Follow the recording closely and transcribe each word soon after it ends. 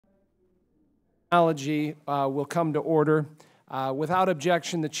Technology will come to order. Without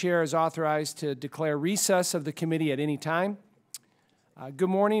objection, the chair is authorized to declare recess of the committee at any time. Good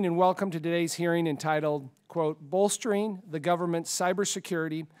morning and welcome to today's hearing entitled, quote, Bolstering the Government's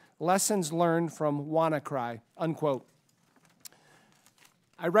Cybersecurity, Lessons Learned from WannaCry, unquote.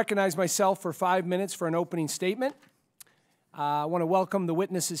 I recognize myself for 5 minutes for an opening statement. I want to welcome the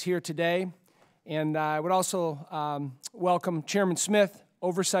witnesses here today, and I would also welcome Chairman Smith,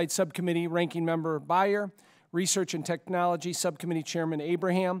 Oversight Subcommittee Ranking Member Beyer, Research and Technology Subcommittee Chairman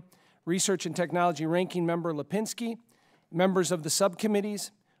Abraham, Research and Technology Ranking Member Lipinski, members of the subcommittees,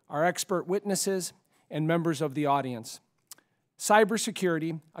 our expert witnesses, and members of the audience.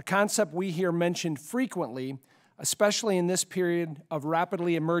 Cybersecurity, a concept we hear mentioned frequently, especially in this period of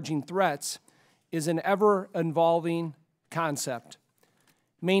rapidly emerging threats, is an ever-evolving concept.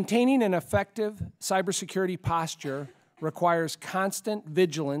 Maintaining an effective cybersecurity posture requires constant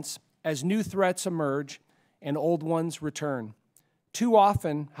vigilance as new threats emerge and old ones return. Too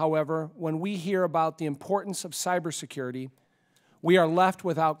often, however, when we hear about the importance of cybersecurity, we are left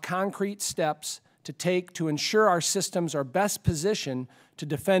without concrete steps to take to ensure our systems are best positioned to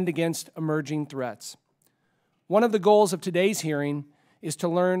defend against emerging threats. One of the goals of today's hearing is to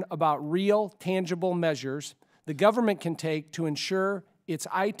learn about real, tangible measures the government can take to ensure its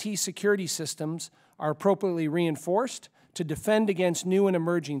IT security systems are appropriately reinforced to defend against new and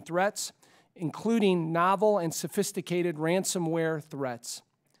emerging threats, including novel and sophisticated ransomware threats.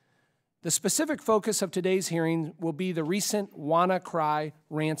 The specific focus of today's hearing will be the recent WannaCry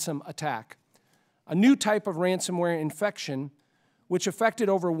ransom attack, a new type of ransomware infection which affected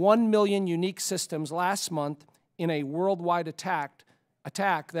over 1 million unique systems last month in a worldwide attack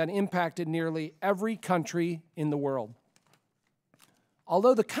that impacted nearly every country in the world.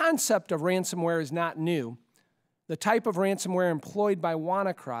 Although the concept of ransomware is not new, the type of ransomware employed by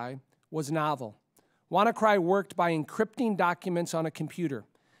WannaCry was novel. WannaCry worked by encrypting documents on a computer,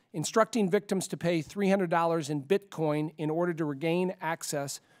 instructing victims to pay $300 in Bitcoin in order to regain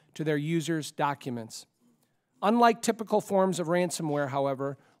access to their users' documents. Unlike typical forms of ransomware,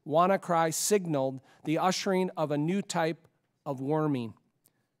 however, WannaCry signaled the ushering of a new type of worming.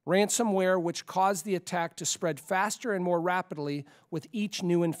 Ransomware which caused the attack to spread faster and more rapidly with each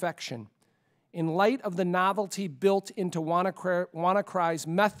new infection. In light of the novelty built into WannaCry's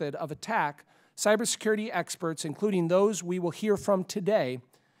method of attack, cybersecurity experts, including those we will hear from today,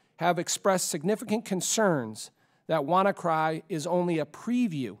 have expressed significant concerns that WannaCry is only a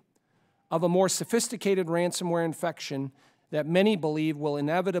preview of a more sophisticated ransomware infection that many believe will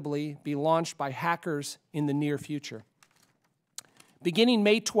inevitably be launched by hackers in the near future. Beginning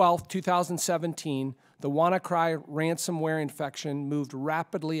May 12, 2017, the WannaCry ransomware infection moved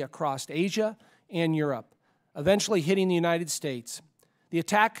rapidly across Asia and Europe, eventually hitting the United States. The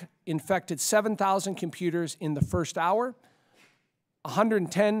attack infected 7,000 computers in the first hour,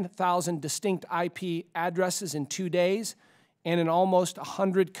 110,000 distinct IP addresses in 2 days, and in almost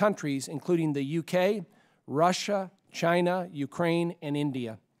 100 countries, including the UK, Russia, China, Ukraine, and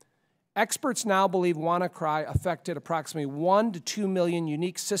India. Experts now believe WannaCry affected approximately 1 to 2 million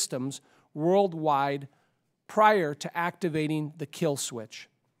unique systems worldwide prior to activating the kill switch.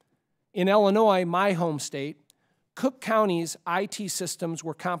 In Illinois, my home state, Cook County's IT systems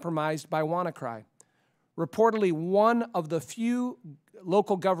were compromised by WannaCry, reportedly one of the few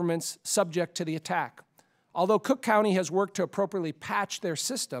local governments subject to the attack. Although Cook County has worked to appropriately patch their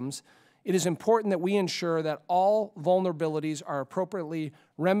systems, it is important that we ensure that all vulnerabilities are appropriately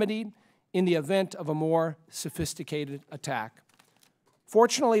remedied in the event of a more sophisticated attack.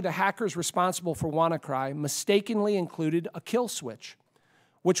 Fortunately, the hackers responsible for WannaCry mistakenly included a kill switch,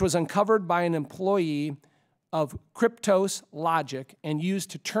 which was uncovered by an employee of Kryptos Logic and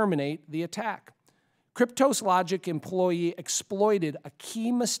used to terminate the attack. Kryptos Logic employee exploited a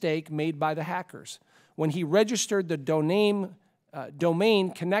key mistake made by the hackers when he registered the domain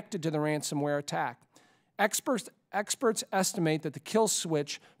connected to the ransomware attack. Experts estimate that the kill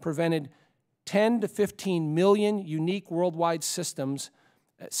switch prevented 10 to 15 million unique worldwide system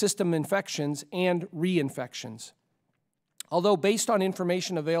infections and reinfections. Although based on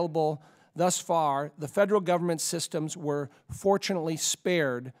information available thus far, the federal government systems were fortunately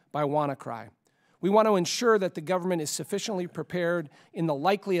spared by WannaCry. We want to ensure that the government is sufficiently prepared in the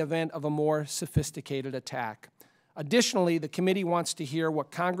likely event of a more sophisticated attack. Additionally, the committee wants to hear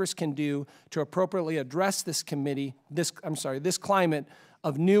what Congress can do to appropriately address this climate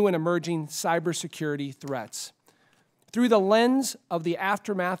of new and emerging cybersecurity threats. Through the lens of the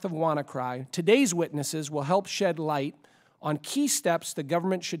aftermath of WannaCry, today's witnesses will help shed light on key steps the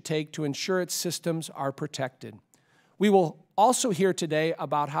government should take to ensure its systems are protected. We will also hear today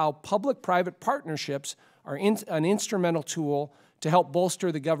about how public-private partnerships are an instrumental tool to help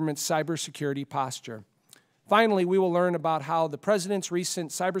bolster the government's cybersecurity posture. Finally, we will learn about how the President's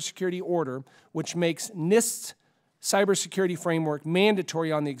recent cybersecurity order, which makes NIST's cybersecurity framework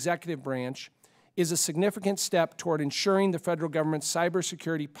mandatory on the executive branch, is a significant step toward ensuring the federal government's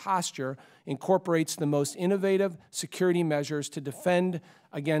cybersecurity posture incorporates the most innovative security measures to defend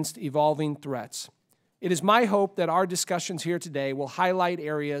against evolving threats. It is my hope that our discussions here today will highlight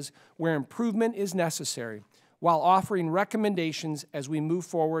areas where improvement is necessary, while offering recommendations as we move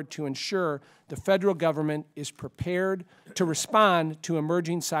forward to ensure the federal government is prepared to respond to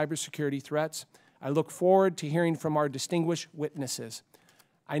emerging cybersecurity threats. I look forward to hearing from our distinguished witnesses.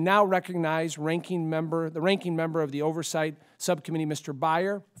 I now recognize the ranking member of the Oversight Subcommittee, Mr.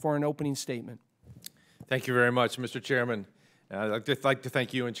 Beyer, for an opening statement. Thank you very much, Mr. Chairman. I'd like to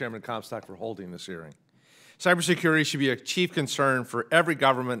thank you and Chairman Comstock for holding this hearing. Cybersecurity should be a chief concern for every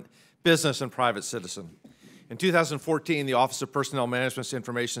government, business, and private citizen. In 2014, the Office of Personnel Management's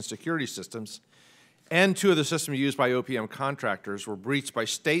Information Security Systems and two of the systems used by OPM contractors were breached by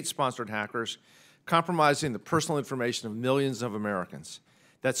state-sponsored hackers, compromising the personal information of millions of Americans.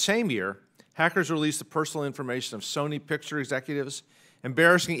 That same year, hackers released the personal information of Sony Picture executives,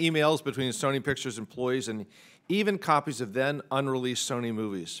 embarrassing emails between Sony Pictures employees, and even copies of then unreleased Sony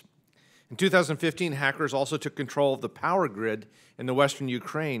movies. In 2015, hackers also took control of the power grid in the western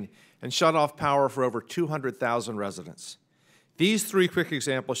Ukraine and shut off power for over 200,000 residents. These three quick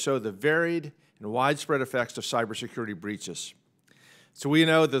examples show the varied and widespread effects of cybersecurity breaches. So we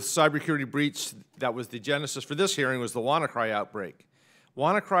know the cybersecurity breach that was the genesis for this hearing was the WannaCry outbreak.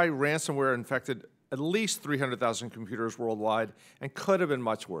 WannaCry ransomware infected at least 300,000 computers worldwide and could have been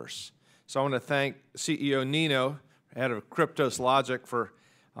much worse. So I want to thank CEO Neino, head of Kryptos Logic, for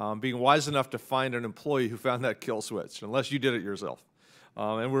being wise enough to find an employee who found that kill switch, unless you did it yourself.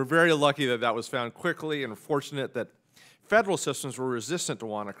 And we're very lucky that that was found quickly, and fortunate that federal systems were resistant to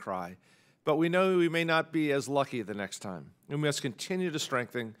WannaCry. But we know we may not be as lucky the next time. We must continue to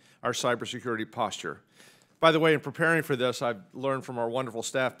strengthen our cybersecurity posture. By the way, in preparing for this, I've learned from our wonderful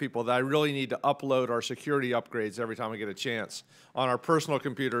staff people that I really need to upload our security upgrades every time I get a chance on our personal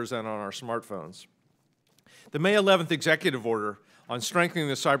computers and on our smartphones. The May 11th executive order on strengthening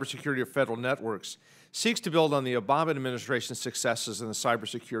the cybersecurity of federal networks seeks to build on the Obama administration's successes in the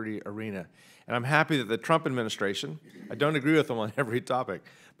cybersecurity arena. And I'm happy that the Trump administration, I don't agree with them on every topic,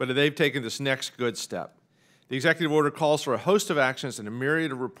 but they've taken this next good step. The executive order calls for a host of actions and a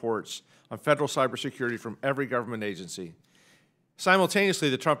myriad of reports on federal cybersecurity from every government agency. Simultaneously,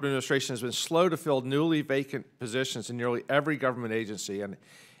 the Trump administration has been slow to fill newly vacant positions in nearly every government agency, and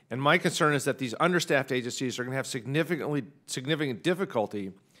my concern is that these understaffed agencies are going to have significant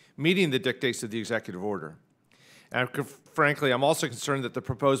difficulty meeting the dictates of the executive order. And frankly, I'm also concerned that the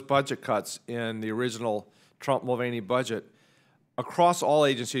proposed budget cuts in the original Trump-Mulvaney budget across all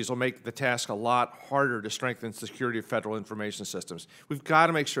agencies will make the task a lot harder to strengthen the security of federal information systems. We've got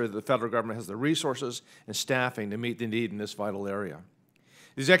to make sure that the federal government has the resources and staffing to meet the need in this vital area.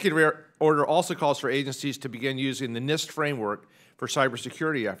 The executive order also calls for agencies to begin using the NIST framework for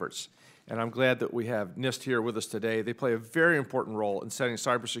cybersecurity efforts. And I'm glad that we have NIST here with us today. They play a very important role in setting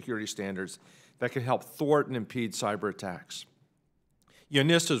cybersecurity standards that can help thwart and impede cyber attacks.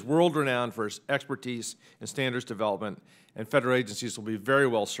 NIST is world-renowned for its expertise in standards development, and federal agencies will be very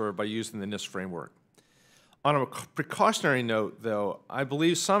well served by using the NIST framework. On a precautionary note, though, I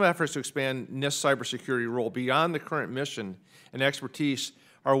believe some efforts to expand NIST cybersecurity role beyond the current mission and expertise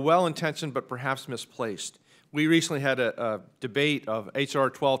are well-intentioned but perhaps misplaced. We recently had a debate of H.R.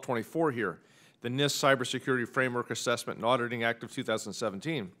 1224 here, the NIST Cybersecurity Framework Assessment and Auditing Act of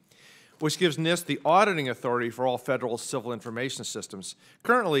 2017, which gives NIST the auditing authority for all federal civil information systems.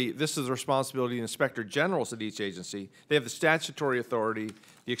 Currently, this is the responsibility of the inspector generals at each agency. They have the statutory authority,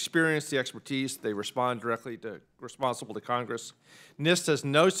 the experience, the expertise. They respond directly responsible to Congress. NIST has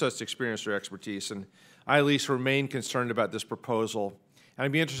no such experience or expertise, and I at least remain concerned about this proposal. And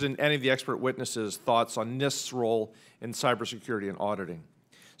I'd be interested in any of the expert witnesses' thoughts on NIST's role in cybersecurity and auditing.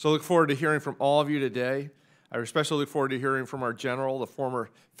 So I look forward to hearing from all of you today. I especially look forward to hearing from our general, the former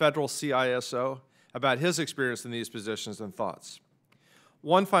federal CISO, about his experience in these positions and thoughts.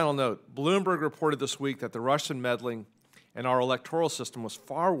 One final note, Bloomberg reported this week that the Russian meddling in our electoral system was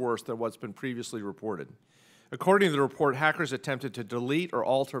far worse than what's been previously reported. According to the report, hackers attempted to delete or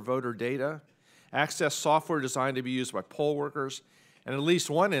alter voter data, access software designed to be used by poll workers, and at least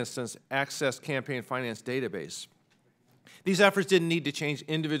one instance accessed campaign finance database. These efforts didn't need to change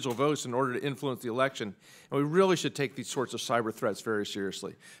individual votes in order to influence the election, and we really should take these sorts of cyber threats very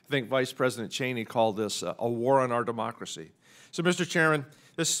seriously. I think Vice President Cheney called this a war on our democracy. So, Mr. Chairman,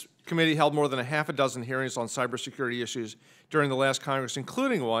 this committee held more than a half a dozen hearings on cybersecurity issues during the last Congress,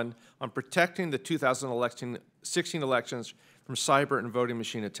 including one on protecting the 2016 elections from cyber and voting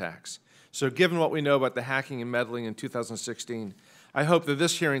machine attacks. So given what we know about the hacking and meddling in 2016, I hope that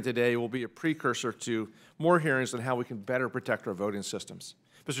this hearing today will be a precursor to more hearings on how we can better protect our voting systems.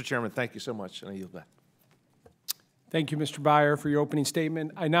 Mr. Chairman, thank you so much, and I yield back. Thank you, Mr. Byer, for your opening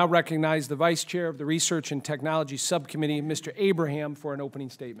statement. I now recognize the Vice Chair of the Research and Technology Subcommittee, Mr. Abraham, for an opening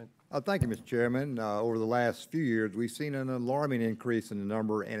statement. Thank you, Mr. Chairman. Over the last few years, we've seen an alarming increase in the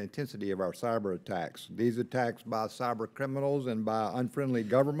number and intensity of our cyber attacks. These attacks by cyber criminals and by unfriendly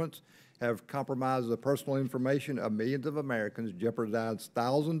governments have compromised the personal information of millions of Americans, jeopardized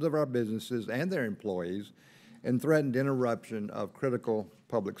thousands of our businesses and their employees, and threatened interruption of critical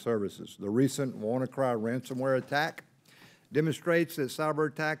public services. The recent WannaCry ransomware attack demonstrates that cyber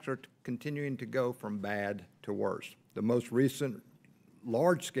attacks are continuing to go from bad to worse. The most recent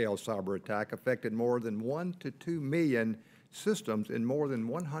large-scale cyber attack affected more than 1 to 2 million systems in more than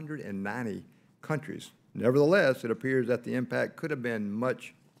 190 countries. Nevertheless, it appears that the impact could have been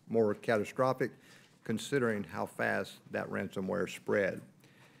much more catastrophic considering how fast that ransomware spread.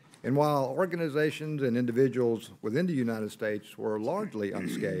 And while organizations and individuals within the United States were largely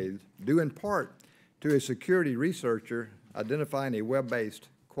unscathed, due in part to a security researcher identifying a web-based,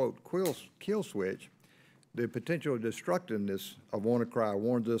 quote, kill switch, the potential destructiveness of WannaCry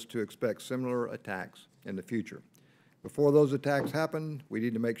warns us to expect similar attacks in the future. Before those attacks happen, we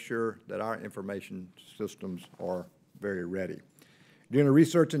need to make sure that our information systems are very ready. During a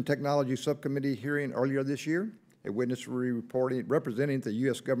Research and Technology Subcommittee hearing earlier this year, a witness representing the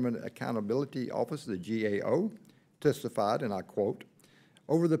U.S. Government Accountability Office, the GAO, testified, and I quote,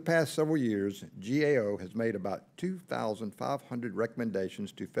 "Over the past several years, GAO has made about 2,500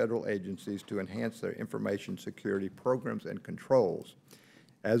 recommendations to federal agencies to enhance their information security programs and controls.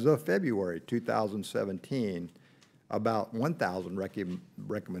 As of February 2017, about 1,000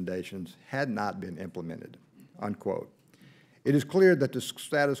 recommendations had not been implemented," unquote. It is clear that the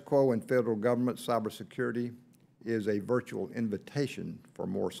status quo in federal government cybersecurity is a virtual invitation for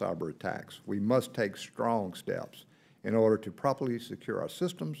more cyber attacks. We must take strong steps in order to properly secure our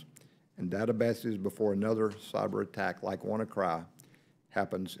systems and databases before another cyber attack like WannaCry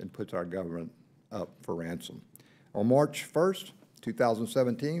happens and puts our government up for ransom. On March 1st,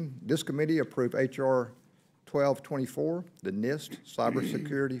 2017, this committee approved H.R. 1224, the NIST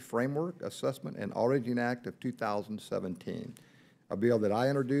Cybersecurity Framework Assessment and Auditing Act of 2017, a bill that I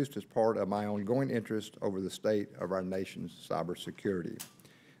introduced as part of my ongoing interest over the state of our nation's cybersecurity.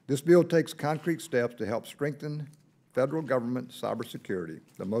 This bill takes concrete steps to help strengthen federal government cybersecurity.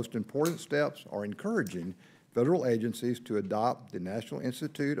 The most important steps are encouraging federal agencies to adopt the National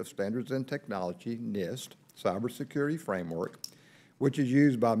Institute of Standards and Technology, NIST, cybersecurity framework, which is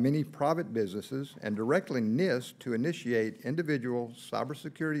used by many private businesses, and directing NIST to initiate individual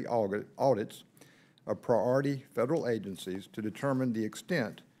cybersecurity audits of priority federal agencies to determine the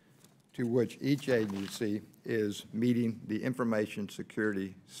extent to which each agency is meeting the information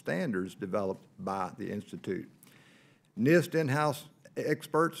security standards developed by the Institute. NIST in-house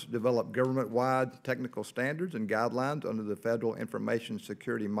experts develop government-wide technical standards and guidelines under the Federal Information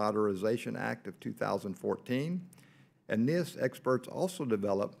Security Modernization Act of 2014. And NIST experts also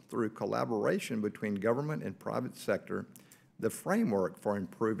develop, through collaboration between government and private sector, the framework for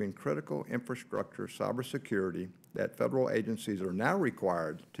improving critical infrastructure cybersecurity that federal agencies are now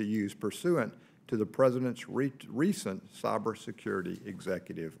required to use pursuant to the President's recent cybersecurity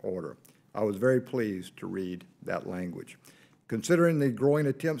executive order. I was very pleased to read that language. Considering the growing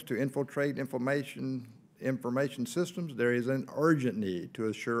attempts to infiltrate information systems, there is an urgent need to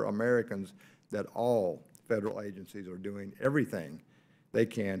assure Americans that all federal agencies are doing everything they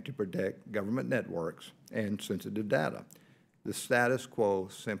can to protect government networks and sensitive data. The status quo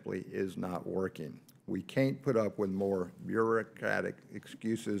simply is not working. We can't put up with more bureaucratic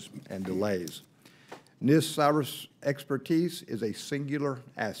excuses and delays. NIST cyber expertise is a singular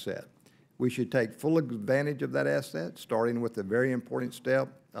asset. We should take full advantage of that asset, starting with the very important step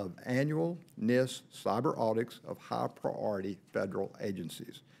of annual NIST cyber audits of high-priority federal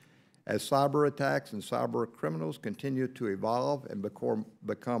agencies. As cyber attacks and cyber criminals continue to evolve and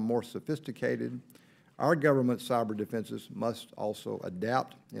become more sophisticated, our government cyber defenses must also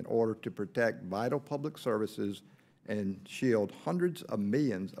adapt in order to protect vital public services and shield hundreds of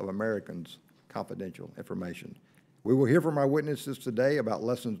millions of Americans' confidential information. We will hear from our witnesses today about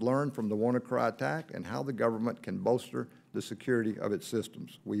lessons learned from the WannaCry attack and how the government can bolster the security of its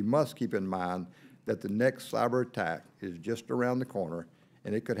systems. We must keep in mind that the next cyber attack is just around the corner,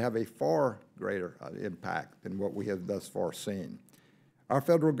 and it could have a far greater impact than what we have thus far seen. Our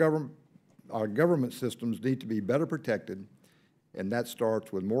federal government, our government systems need to be better protected, and that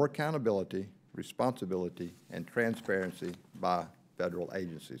starts with more accountability, responsibility, and transparency by federal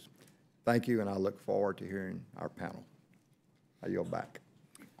agencies. Thank you, and I look forward to hearing our panel. I yield back.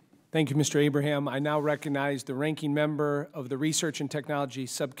 Thank you, Mr. Abraham. I now recognize the ranking member of the Research and Technology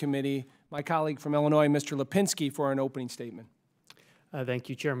Subcommittee, my colleague from Illinois, Mr. Lipinski, for an opening statement. Thank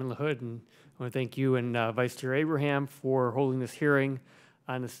you, Chairman LaHood, and I want to thank you and Vice Chair Abraham for holding this hearing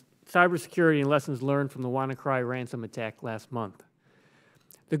on the cybersecurity and lessons learned from the WannaCry ransom attack last month.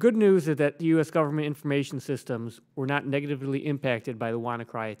 The good news is that the U.S. government information systems were not negatively impacted by the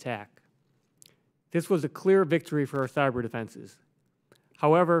WannaCry attack. This was a clear victory for our cyber defenses.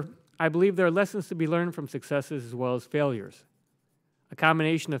 However, I believe there are lessons to be learned from successes as well as failures. A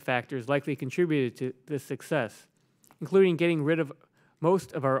combination of factors likely contributed to this success, including getting rid of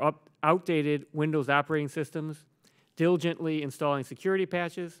most of our outdated Windows operating systems, diligently installing security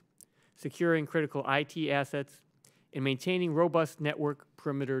patches, securing critical IT assets, and maintaining robust network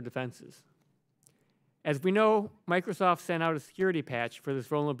perimeter defenses. As we know, Microsoft sent out a security patch for this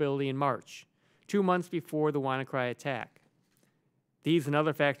vulnerability in March, 2 months before the WannaCry attack. These and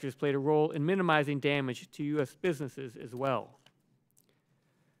other factors played a role in minimizing damage to U.S. businesses as well.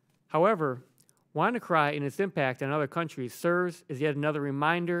 However, WannaCry and its impact on other countries serves as yet another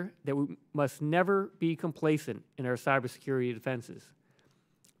reminder that we must never be complacent in our cybersecurity defenses.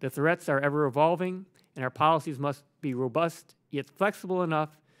 The threats are ever evolving, and our policies must be robust yet flexible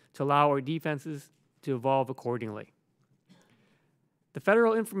enough to allow our defenses to evolve accordingly. The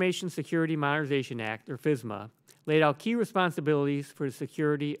Federal Information Security Modernization Act, or FISMA, laid out key responsibilities for the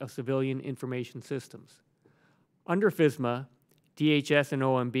security of civilian information systems. Under FISMA, DHS and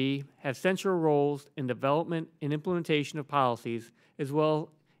OMB have central roles in development and implementation of policies as well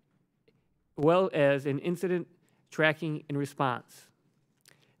as in incident tracking and response.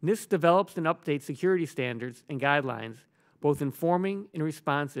 NIST develops and updates security standards and guidelines, both informing and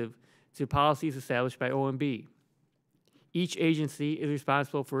responsive to policies established by OMB. Each agency is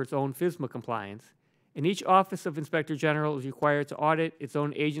responsible for its own FISMA compliance, and each Office of Inspector General is required to audit its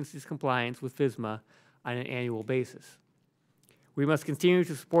own agency's compliance with FISMA on an annual basis. We must continue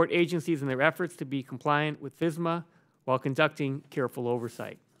to support agencies in their efforts to be compliant with FISMA while conducting careful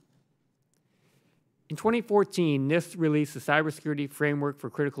oversight. In 2014, NIST released the Cybersecurity Framework for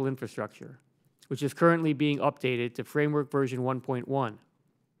Critical Infrastructure, which is currently being updated to Framework version 1.1.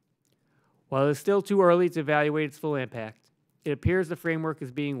 While it is still too early to evaluate its full impact, it appears the framework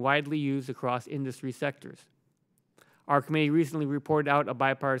is being widely used across industry sectors. Our committee recently reported out a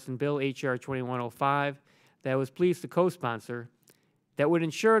bipartisan bill, H.R. 2105, that I was pleased to co-sponsor, that would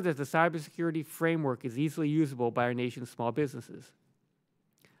ensure that the cybersecurity framework is easily usable by our nation's small businesses.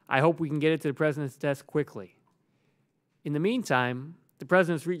 I hope we can get it to the President's desk quickly. In the meantime, the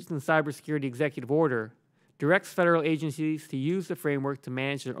President's recent cybersecurity executive order directs federal agencies to use the framework to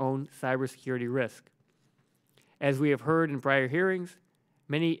manage their own cybersecurity risk. As we have heard in prior hearings,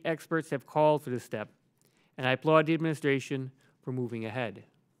 many experts have called for this step, and I applaud the administration for moving ahead.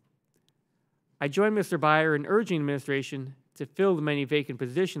 I join Mr. Beyer in urging the administration to fill the many vacant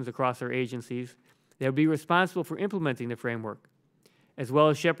positions across our agencies that will be responsible for implementing the framework, as well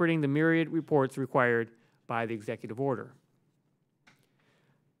as shepherding the myriad reports required by the executive order.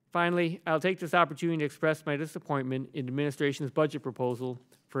 Finally, I'll take this opportunity to express my disappointment in the administration's budget proposal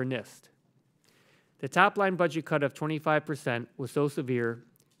for NIST. The top-line budget cut of 25% was so severe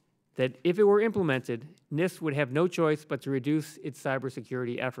that if it were implemented, NIST would have no choice but to reduce its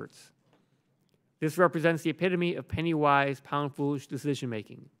cybersecurity efforts. This represents the epitome of penny-wise, pound-foolish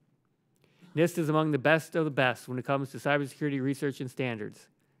decision-making. NIST is among the best of the best when it comes to cybersecurity research and standards,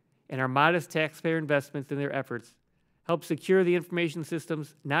 and our modest taxpayer investments in their efforts help secure the information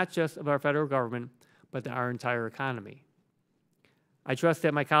systems not just of our federal government, but our entire economy. I trust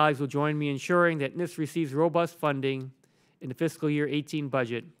that my colleagues will join me in ensuring that NIST receives robust funding in the fiscal year 18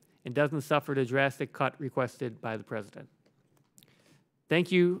 budget and doesn't suffer the drastic cut requested by the President.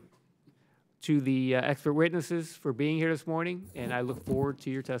 Thank you to the expert witnesses for being here this morning, and I look forward to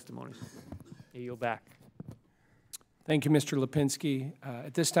your testimony. I yield back. Thank you, Mr. Lipinski.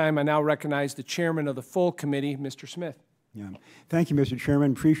 At this time, I now recognize the chairman of the full committee, Mr. Smith. Yeah. Thank you, Mr.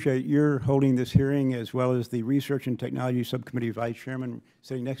 Chairman. Appreciate your holding this hearing, as well as the Research and Technology Subcommittee Vice Chairman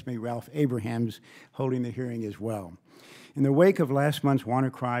sitting next to me, Ralph Abrahams, holding the hearing as well. In the wake of last month's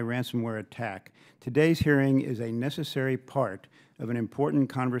WannaCry ransomware attack, today's hearing is a necessary part of an important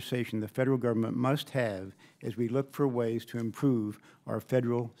conversation the federal government must have as we look for ways to improve our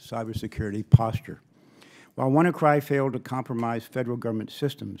federal cybersecurity posture. While WannaCry failed to compromise federal government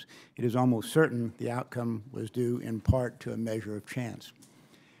systems, it is almost certain the outcome was due in part to a measure of chance.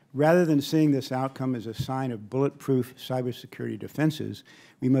 Rather than seeing this outcome as a sign of bulletproof cybersecurity defenses,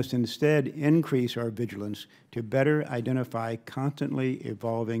 we must instead increase our vigilance to better identify constantly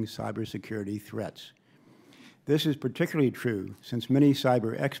evolving cybersecurity threats. This is particularly true since many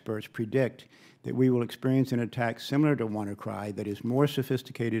cyber experts predict that we will experience an attack similar to WannaCry that is more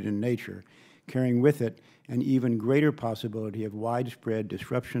sophisticated in nature, carrying with it an even greater possibility of widespread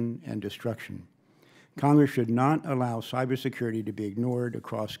disruption and destruction. Congress should not allow cybersecurity to be ignored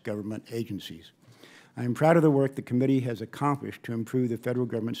across government agencies. I am proud of the work the committee has accomplished to improve the federal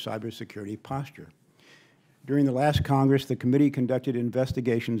government's cybersecurity posture. During the last Congress, the committee conducted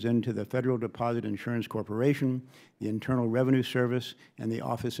investigations into the Federal Deposit Insurance Corporation, the Internal Revenue Service, and the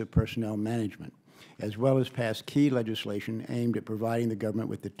Office of Personnel Management, as well as passed key legislation aimed at providing the government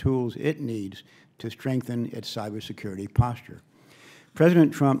with the tools it needs to strengthen its cybersecurity posture.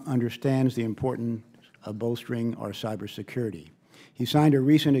 President Trump understands the importance of bolstering our cybersecurity. He signed a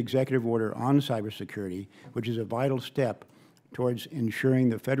recent executive order on cybersecurity, which is a vital step towards ensuring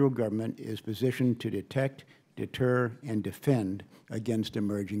the federal government is positioned to detect, deter, and defend against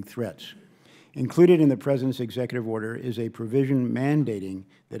emerging threats. Included in the President's executive order is a provision mandating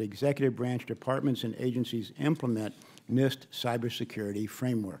that executive branch departments and agencies implement NIST cybersecurity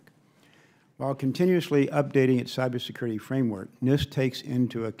framework. While continuously updating its cybersecurity framework, NIST takes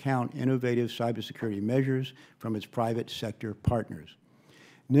into account innovative cybersecurity measures from its private sector partners.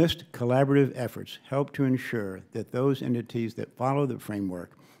 NIST collaborative efforts help to ensure that those entities that follow the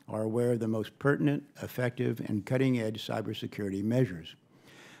framework are aware of the most pertinent, effective, and cutting-edge cybersecurity measures.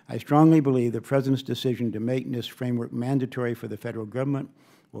 I strongly believe the President's decision to make NIST framework mandatory for the federal government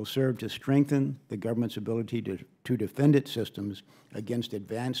will serve to strengthen the government's ability to defend its systems against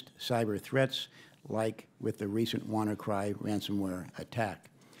advanced cyber threats like with the recent WannaCry ransomware attack.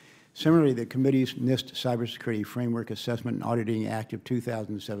 Similarly, the committee's NIST Cybersecurity Framework Assessment and Auditing Act of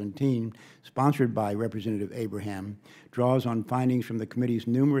 2017, sponsored by Representative Abraham, draws on findings from the committee's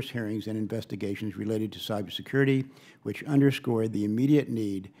numerous hearings and investigations related to cybersecurity, which underscored the immediate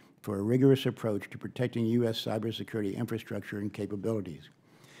need for a rigorous approach to protecting U.S. cybersecurity infrastructure and capabilities.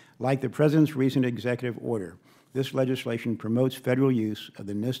 Like the President's recent executive order, this legislation promotes federal use of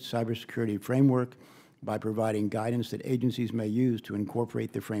the NIST cybersecurity framework by providing guidance that agencies may use to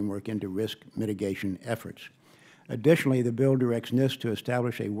incorporate the framework into risk mitigation efforts. Additionally, the bill directs NIST to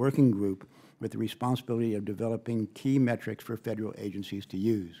establish a working group with the responsibility of developing key metrics for federal agencies to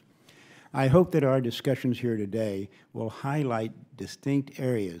use. I hope that our discussions here today will highlight distinct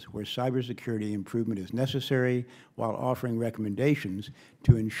areas where cybersecurity improvement is necessary while offering recommendations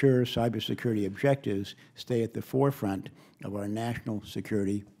to ensure cybersecurity objectives stay at the forefront of our national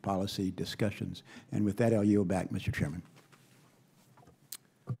security policy discussions. And with that, I'll yield back, Mr. Chairman.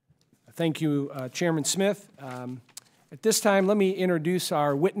 Thank you, Chairman Smith. At this time, let me introduce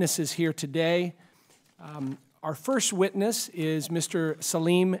our witnesses here today. Our first witness is Mr.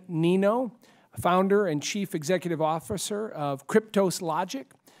 Salim Neino, founder and chief executive officer of Kryptos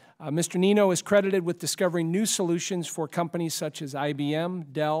Logic. Mr. Neino is credited with discovering new solutions for companies such as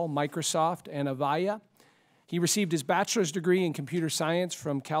IBM, Dell, Microsoft, and Avaya. He received his bachelor's degree in computer science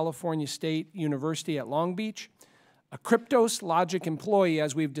from California State University at Long Beach. A Kryptos Logic employee,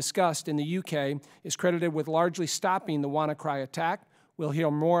 as we've discussed in the UK, is credited with largely stopping the WannaCry attack. We'll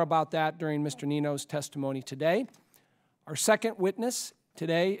hear more about that during Mr. Neino's testimony today. Our second witness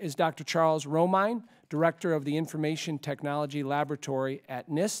today is Dr. Charles Romine, Director of the Information Technology Laboratory at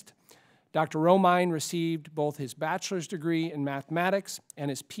NIST. Dr. Romine received both his bachelor's degree in mathematics and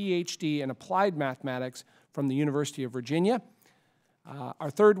his PhD in applied mathematics from the University of Virginia.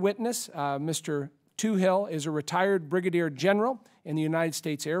 Our third witness, Mr. Touhill, is a retired Brigadier General in the United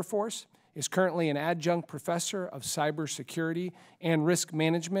States Air Force, is currently an adjunct professor of cybersecurity and risk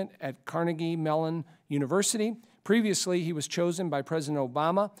management at Carnegie Mellon University. Previously, he was chosen by President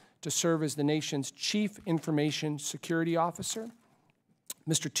Obama to serve as the nation's Chief Information Security Officer.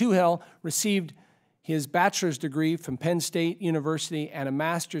 Mr. Touhill received his bachelor's degree from Penn State University and a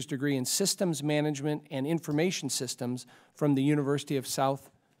master's degree in systems management and information systems from the University of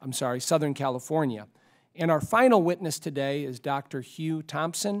Southern California. And our final witness today is Dr. Hugh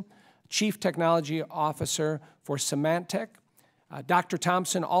Thompson, Chief Technology Officer for Symantec. Dr.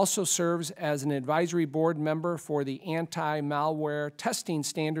 Thompson also serves as an advisory board member for the Anti-Malware Testing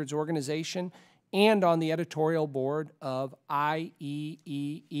Standards Organization and on the editorial board of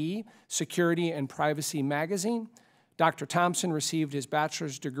IEEE, Security and Privacy Magazine. Dr. Thompson received his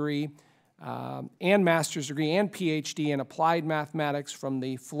bachelor's degree and master's degree and PhD in applied mathematics from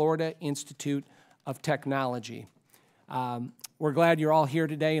the Florida Institute of technology. We're glad you're all here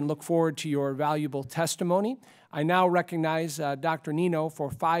today and look forward to your valuable testimony. I now recognize Dr. Neino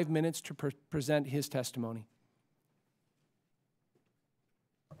for 5 minutes to present his testimony.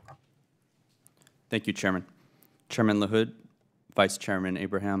 Thank you, Chairman. Chairman LaHood, Vice Chairman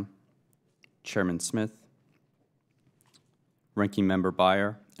Abraham, Chairman Smith, Ranking Member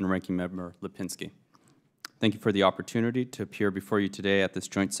Beyer, and Ranking Member Lipinski. Thank you for the opportunity to appear before you today at this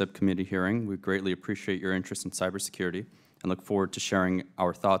joint subcommittee hearing. We greatly appreciate your interest in cybersecurity and look forward to sharing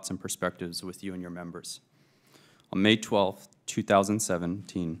our thoughts and perspectives with you and your members. On May 12,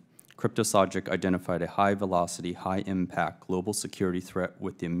 2017, Kryptos identified a high-velocity, high-impact global security threat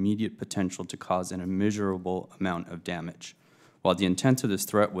with the immediate potential to cause an immeasurable amount of damage. While the intent of this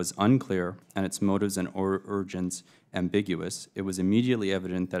threat was unclear and its motives and origins ambiguous, it was immediately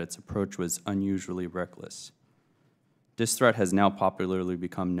evident that its approach was unusually reckless. This threat has now popularly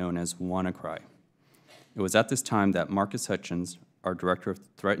become known as WannaCry. It was at this time that Marcus Hutchins, our Director of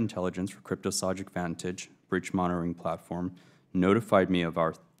Threat Intelligence for Kryptos Vantage breach monitoring platform, notified me of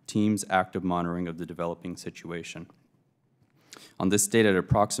our team's active monitoring of the developing situation. On this date at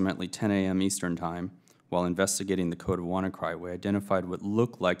approximately 10 a.m. Eastern Time, while investigating the code of WannaCry, we identified what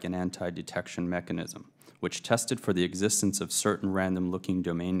looked like an anti-detection mechanism, which tested for the existence of certain random-looking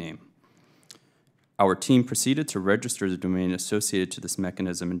domain name. Our team proceeded to register the domain associated to this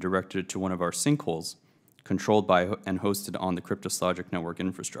mechanism and directed it to one of our sinkholes, controlled by and hosted on the Kryptos network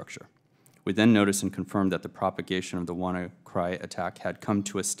infrastructure. We then noticed and confirmed that the propagation of the WannaCry attack had come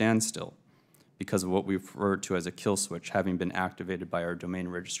to a standstill because of what we refer to as a kill switch having been activated by our domain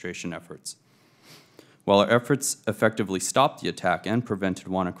registration efforts. While our efforts effectively stopped the attack and prevented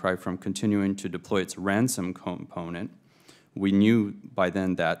WannaCry from continuing to deploy its ransom component, we knew by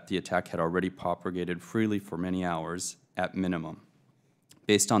then that the attack had already propagated freely for many hours at minimum.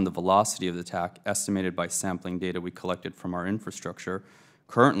 Based on the velocity of the attack estimated by sampling data we collected from our infrastructure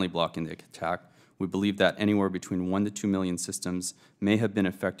currently blocking the attack, we believe that anywhere between 1 to 2 million systems may have been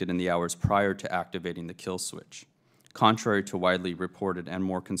affected in the hours prior to activating the kill switch, contrary to widely reported and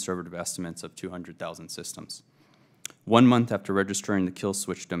more conservative estimates of 200,000 systems. 1 month after registering the kill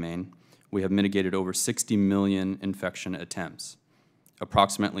switch domain, we have mitigated over 60 million infection attempts.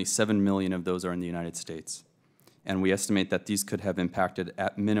 Approximately 7 million of those are in the United States. And we estimate that these could have impacted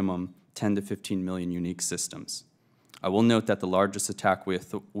at minimum 10 to 15 million unique systems. I will note that the largest attack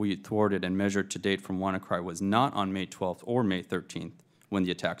we thwarted and measured to date from WannaCry was not on May 12th or May 13th when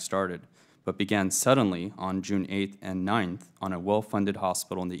the attack started, but began suddenly on June 8th and 9th on a well-funded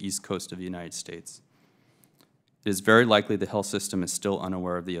hospital on the East Coast of the United States. It is very likely the health system is still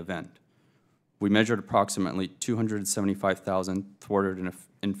unaware of the event. We measured approximately 275,000 thwarted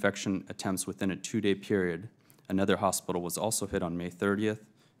infection attempts within a 2-day period. Another hospital was also hit on May 30th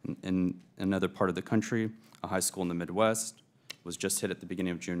in another part of the country. A high school in the Midwest was just hit at the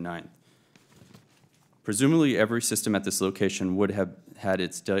beginning of June 9th. Presumably, every system at this location would have had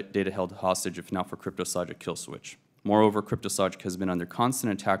its data held hostage if not for Kryptos kill switch. Moreover, Kryptos has been under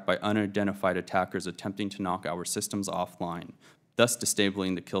constant attack by unidentified attackers attempting to knock our systems offline, thus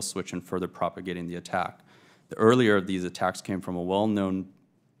disabling the kill switch and further propagating the attack. The earlier of these attacks came from a well-known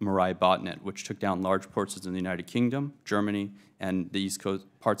Mirai botnet, which took down large portions of the United Kingdom, Germany, and the East Coast,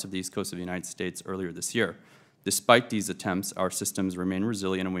 parts of the East Coast of the United States earlier this year. Despite these attempts, our systems remain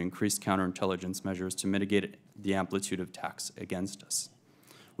resilient and we increased counterintelligence measures to mitigate the amplitude of attacks against us.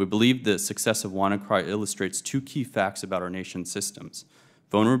 We believe the success of WannaCry illustrates 2 key facts about our nation's systems.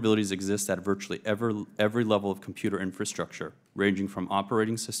 Vulnerabilities exist at virtually every level of computer infrastructure, ranging from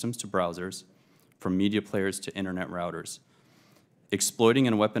operating systems to browsers, from media players to internet routers. Exploiting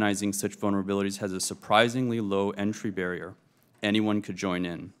and weaponizing such vulnerabilities has a surprisingly low entry barrier. Anyone could join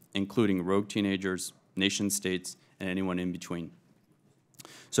in, including rogue teenagers, nation-states, and anyone in between.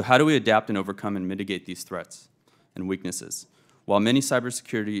 So how do we adapt and overcome and mitigate these threats and weaknesses? While many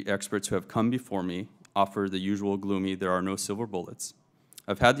cybersecurity experts who have come before me offer the usual gloomy, there are no silver bullets,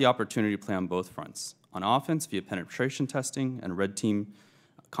 I've had the opportunity to play on both fronts. On offense via penetration testing and red team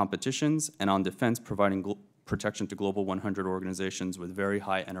competitions, and on defense providing protection to global 100 organizations with very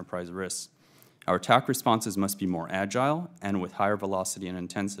high enterprise risks. Our attack responses must be more agile and with higher velocity and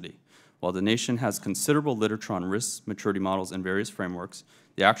intensity. While the nation has considerable literature on risk maturity models and various frameworks,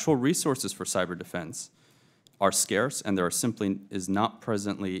 the actual resources for cyber defense are scarce, and there is not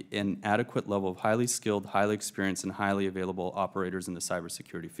presently an adequate level of highly skilled, highly experienced, and highly available operators in the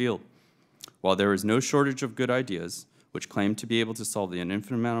cybersecurity field. While there is no shortage of good ideas, which claim to be able to solve the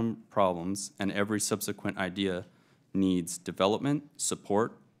infinite amount of problems, and every subsequent idea needs development,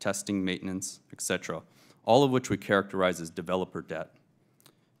 support, testing, maintenance, etc., all of which we characterize as developer debt.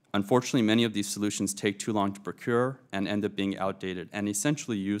 Unfortunately, many of these solutions take too long to procure and end up being outdated and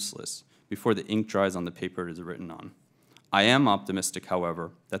essentially useless before the ink dries on the paper it is written on. I am optimistic,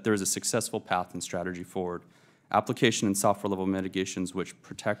 however, that there is a successful path and strategy forward. Application and software-level mitigations which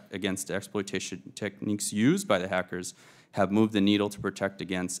protect against exploitation techniques used by the hackers have moved the needle to protect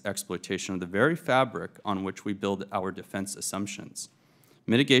against exploitation of the very fabric on which we build our defense assumptions.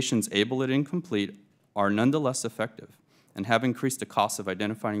 Mitigations, able and incomplete, are nonetheless effective and have increased the cost of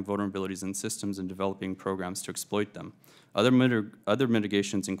identifying vulnerabilities in systems and developing programs to exploit them. Other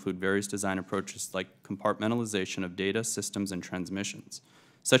mitigations include various design approaches like compartmentalization of data, systems, and transmissions.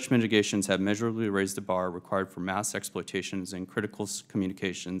 Such mitigations have measurably raised the bar required for mass exploitations in critical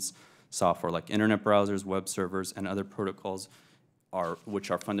communications software like internet browsers, web servers, and other protocols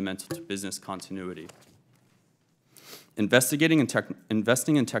which are fundamental to business continuity. Investing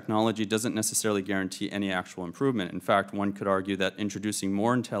in technology doesn't necessarily guarantee any actual improvement. In fact, one could argue that introducing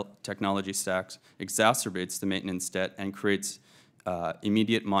more technology stacks exacerbates the maintenance debt and creates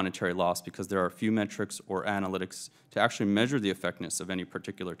immediate monetary loss because there are few metrics or analytics to actually measure the effectiveness of any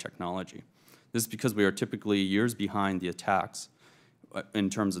particular technology. This is because we are typically years behind the attacks in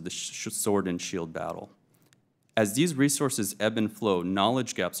terms of the sword and shield battle. As these resources ebb and flow,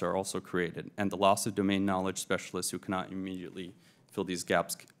 knowledge gaps are also created, and the loss of domain knowledge specialists who cannot immediately fill these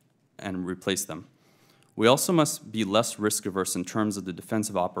gaps and replace them. We also must be less risk-averse in terms of the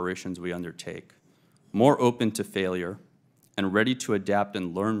defensive operations we undertake, more open to failure, and ready to adapt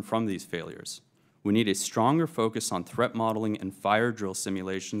and learn from these failures. We need a stronger focus on threat modeling and fire drill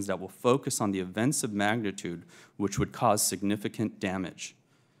simulations that will focus on the events of magnitude which would cause significant damage.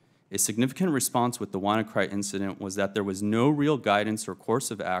 A significant response with the WannaCry incident was that there was no real guidance or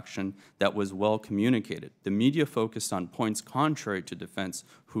course of action that was well communicated. The media focused on points contrary to defense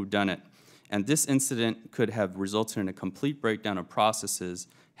whodunit, and this incident could have resulted in a complete breakdown of processes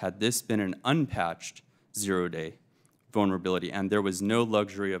had this been an unpatched zero-day vulnerability, and there was no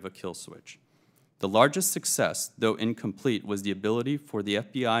luxury of a kill switch. The largest success, though incomplete, was the ability for the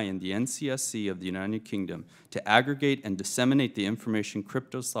FBI and the NCSC of the United Kingdom to aggregate and disseminate the information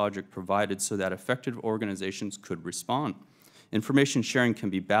Kryptos logic provided so that effective organizations could respond. Information sharing can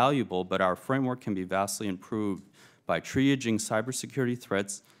be valuable, but our framework can be vastly improved by triaging cybersecurity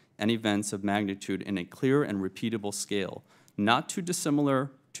threats and events of magnitude in a clear and repeatable scale, not too dissimilar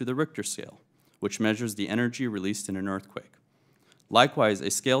to the Richter scale, which measures the energy released in an earthquake. Likewise, a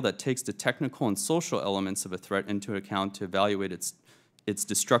scale that takes the technical and social elements of a threat into account to evaluate its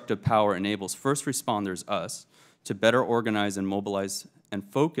destructive power enables first responders, us, to better organize and mobilize and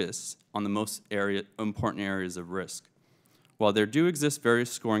focus on the most important areas of risk. While there do exist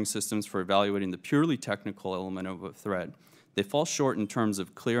various scoring systems for evaluating the purely technical element of a threat, they fall short in terms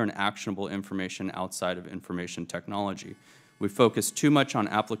of clear and actionable information outside of information technology. We focus too much on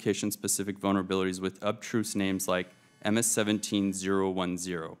application-specific vulnerabilities with obtruse names like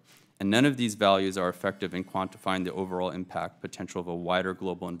MS-17010, and none of these values are effective in quantifying the overall impact potential of a wider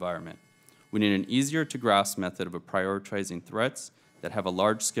global environment. We need an easier-to-grasp method of prioritizing threats that have a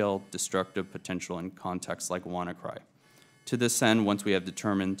large-scale destructive potential in contexts like WannaCry. To this end, once we have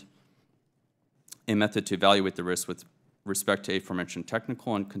determined a method to evaluate the risk with respect to aforementioned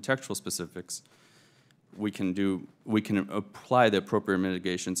technical and contextual specifics, we can apply the appropriate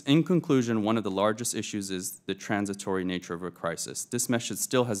mitigations. In conclusion, one of the largest issues is the transitory nature of a crisis. This message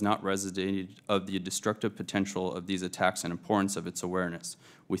still has not resonated of the destructive potential of these attacks and importance of its awareness.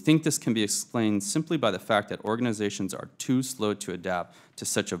 We think this can be explained simply by the fact that organizations are too slow to adapt to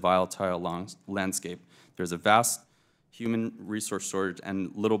such a volatile landscape. There's a vast human resource shortage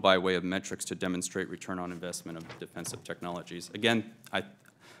and little by way of metrics to demonstrate return on investment of defensive technologies. Again,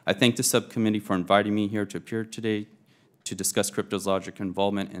 I thank the subcommittee for inviting me here to appear today to discuss Kryptos logic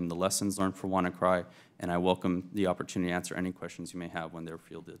involvement in the lessons learned for WannaCry, and I welcome the opportunity to answer any questions you may have when they're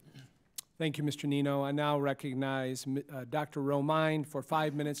fielded. Thank you, Mr. Neino. I now recognize Dr. Romine for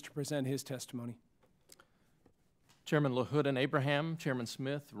 5 minutes to present his testimony. Chairman LaHood and Abraham, Chairman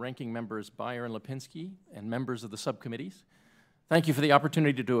Smith, Ranking Members Beyer and Lipinski, and members of the subcommittees. Thank you for the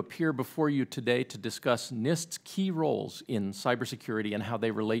opportunity to appear before you today to discuss NIST's key roles in cybersecurity and how they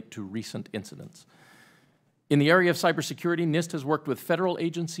relate to recent incidents. In the area of cybersecurity, NIST has worked with federal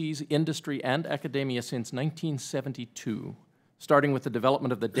agencies, industry, and academia since 1972, starting with the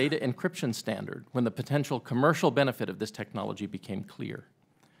development of the data encryption standard when the potential commercial benefit of this technology became clear.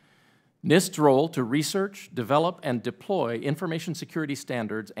 NIST's role to research, develop, and deploy information security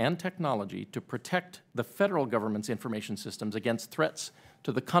standards and technology to protect the federal government's information systems against threats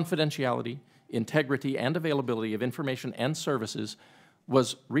to the confidentiality, integrity, and availability of information and services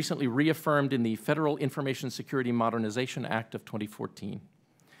was recently reaffirmed in the Federal Information Security Modernization Act of 2014.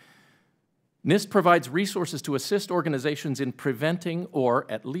 NIST provides resources to assist organizations in preventing or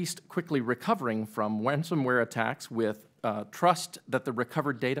at least quickly recovering from ransomware attacks with trust that the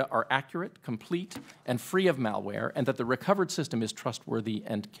recovered data are accurate, complete, and free of malware, and that the recovered system is trustworthy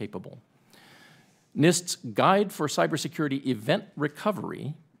and capable. NIST's Guide for Cybersecurity Event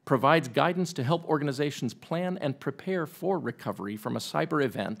Recovery provides guidance to help organizations plan and prepare for recovery from a cyber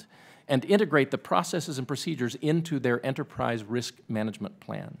event and integrate the processes and procedures into their enterprise risk management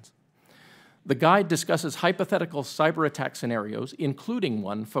plans. The guide discusses hypothetical cyber attack scenarios, including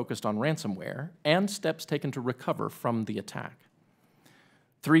one focused on ransomware, and steps taken to recover from the attack.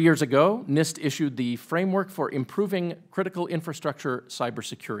 3 years ago, NIST issued the Framework for Improving Critical Infrastructure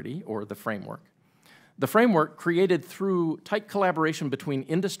Cybersecurity, or the Framework. The framework, created through tight collaboration between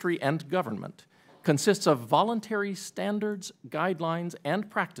industry and government, consists of voluntary standards, guidelines, and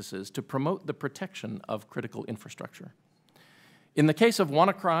practices to promote the protection of critical infrastructure. In the case of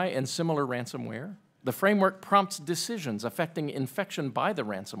WannaCry and similar ransomware, the framework prompts decisions affecting infection by the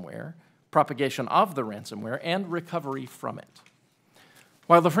ransomware, propagation of the ransomware, and recovery from it.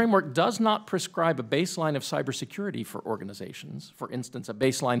 While the framework does not prescribe a baseline of cybersecurity for organizations, for instance, a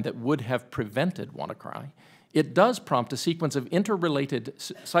baseline that would have prevented WannaCry, it does prompt a sequence of interrelated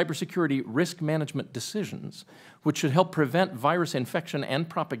cybersecurity risk management decisions, which should help prevent virus infection and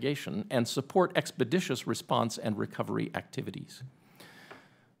propagation and support expeditious response and recovery activities.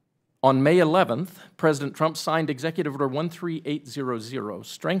 On May 11th, President Trump signed Executive Order 13800,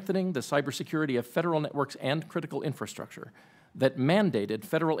 strengthening the cybersecurity of federal networks and critical infrastructure, that mandated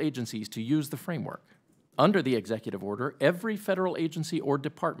federal agencies to use the framework. Under the executive order, every federal agency or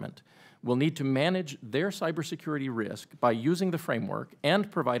department will need to manage their cybersecurity risk by using the framework and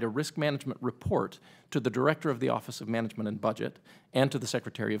provide a risk management report to the Director of the Office of Management and Budget and to the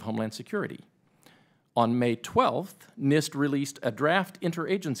Secretary of Homeland Security. On May 12th, NIST released a draft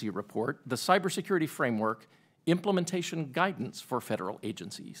interagency report, the Cybersecurity Framework Implementation Guidance for Federal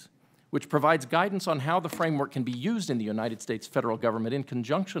Agencies, which provides guidance on how the framework can be used in the United States federal government in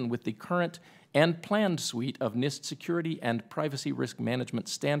conjunction with the current and planned suite of NIST security and privacy risk management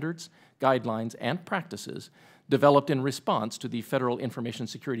standards, guidelines, and practices developed in response to the Federal Information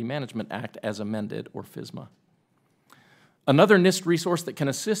Security Management Act as amended, or FISMA. Another NIST resource that can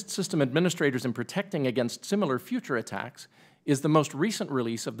assist system administrators in protecting against similar future attacks is the most recent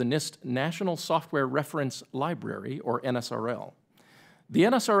release of the NIST National Software Reference Library, or NSRL. The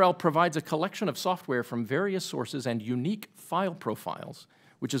NSRL provides a collection of software from various sources and unique file profiles,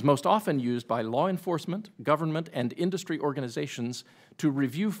 which is most often used by law enforcement, government, and industry organizations to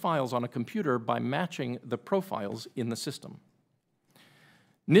review files on a computer by matching the profiles in the system.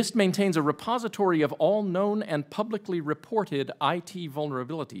 NIST maintains a repository of all known and publicly reported IT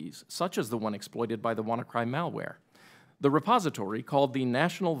vulnerabilities, such as the one exploited by the WannaCry malware. The repository, called the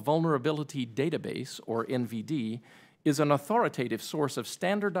National Vulnerability Database, or NVD, is an authoritative source of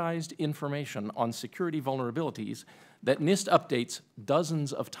standardized information on security vulnerabilities that NIST updates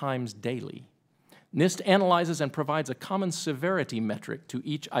dozens of times daily. NIST analyzes and provides a common severity metric to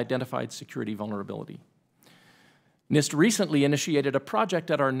each identified security vulnerability. NIST recently initiated a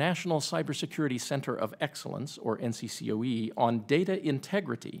project at our National Cybersecurity Center of Excellence, or NCCOE, on data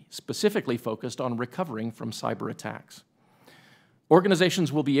integrity, specifically focused on recovering from cyber attacks.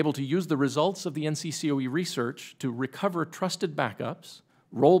 Organizations will be able to use the results of the NCCOE research to recover trusted backups,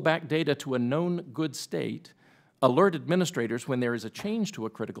 roll back data to a known good state, alert administrators when there is a change to a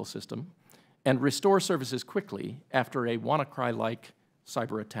critical system, and restore services quickly after a WannaCry-like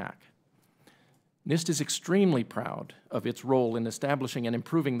cyber attack. NIST is extremely proud of its role in establishing and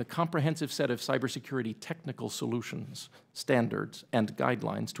improving the comprehensive set of cybersecurity technical solutions, standards, and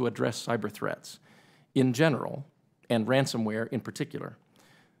guidelines to address cyber threats in general, and ransomware in particular.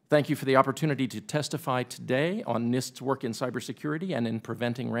 Thank you for the opportunity to testify today on NIST's work in cybersecurity and in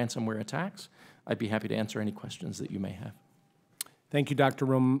preventing ransomware attacks. I'd be happy to answer any questions that you may have. Thank you, Dr.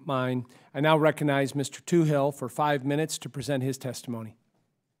 Romine. I now recognize Mr. Touhill for 5 minutes to present his testimony.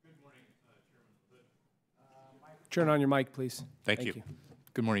 Good morning, Chairman LaHood. Turn on your mic, please. Thank you.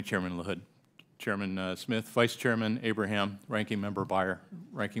 Good morning, Chairman LaHood. Chairman Smith, Vice Chairman Abraham, Ranking Member Beyer,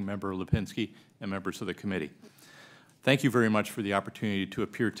 Ranking Member Lipinski, and members of the committee. Thank you very much for the opportunity to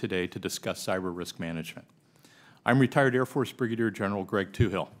appear today to discuss cyber risk management. I'm retired Air Force Brigadier General Greg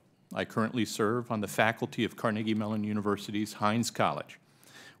Touhill. I currently serve on the faculty of Carnegie Mellon University's Heinz College,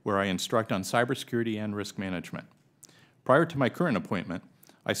 where I instruct on cybersecurity and risk management. Prior to my current appointment,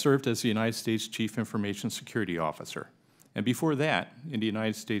 I served as the United States Chief Information Security Officer, and before that, in the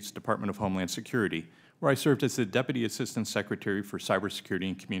United States Department of Homeland Security, where I served as the Deputy Assistant Secretary for Cybersecurity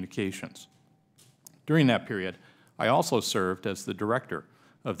and Communications. During that period, I also served as the Director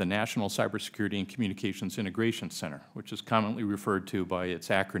of the National Cybersecurity and Communications Integration Center, which is commonly referred to by its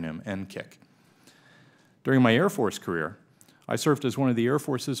acronym NCIC. During my Air Force career, I served as one of the Air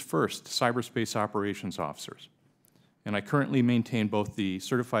Force's first cyberspace operations officers, and I currently maintain both the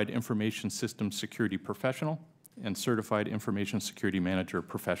Certified Information Systems Security Professional and Certified Information Security Manager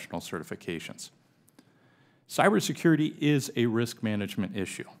Professional certifications. Cybersecurity is a risk management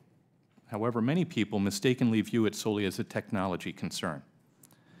issue. However, many people mistakenly view it solely as a technology concern.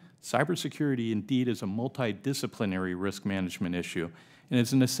 Cybersecurity indeed is a multidisciplinary risk management issue and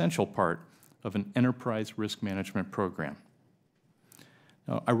is an essential part of an enterprise risk management program.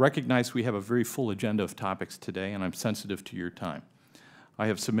 Now, I recognize we have a very full agenda of topics today, and I'm sensitive to your time. I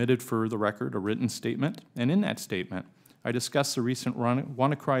have submitted for the record a written statement, and in that statement, I discuss the recent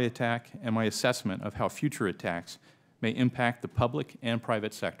WannaCry attack and my assessment of how future attacks may impact the public and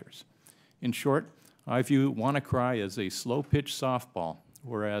private sectors. In short, I view WannaCry as a slow-pitch softball,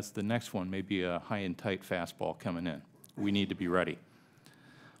 whereas the next one may be a high-and-tight fastball coming in. We need to be ready.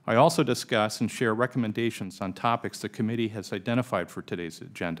 I also discuss and share recommendations on topics the committee has identified for today's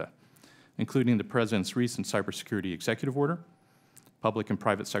agenda, including the President's recent cybersecurity executive order, public and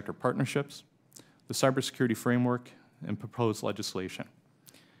private sector partnerships, the cybersecurity framework, and proposed legislation.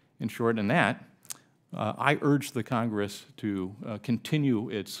 In short, in that, I urge the Congress to continue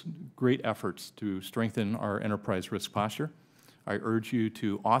its great efforts to strengthen our enterprise risk posture. I urge you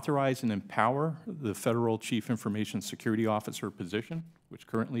to authorize and empower the Federal Chief Information Security Officer position, which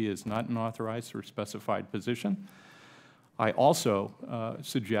currently is not an authorized or specified position. I also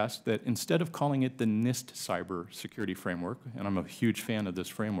suggest that instead of calling it the NIST Cybersecurity Framework, and I'm a huge fan of this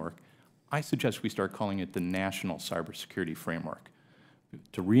framework, I suggest we start calling it the National Cybersecurity Framework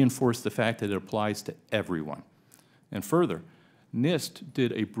to reinforce the fact that it applies to everyone. And further, NIST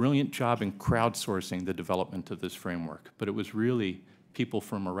did a brilliant job in crowdsourcing the development of this framework, but it was really people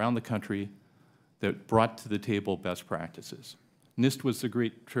from around the country that brought to the table best practices. NIST was the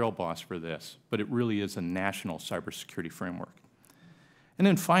great trail boss for this, but it really is a national cybersecurity framework. And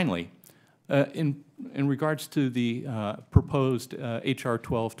then finally, in regards to the proposed H.R.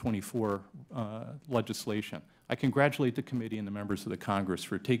 1224 legislation, I congratulate the committee and the members of the Congress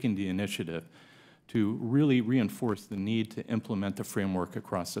for taking the initiative to really reinforce the need to implement the framework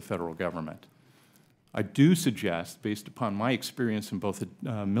across the federal government. I do suggest, based upon my experience in both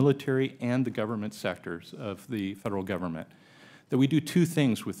the military and the government sectors of the federal government, that we do two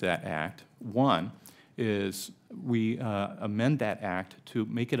things with that act. One is we amend that act to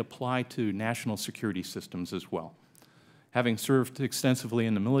make it apply to national security systems as well. Having served extensively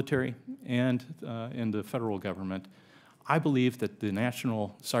in the military and in the federal government, I believe that the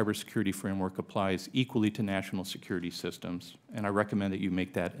National Cybersecurity Framework applies equally to national security systems, and I recommend that you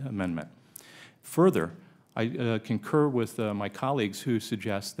make that amendment. Further, I concur with my colleagues who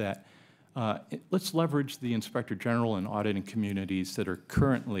suggest that let's leverage the Inspector General and auditing communities that are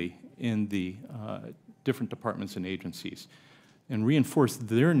currently in the different departments and agencies and reinforce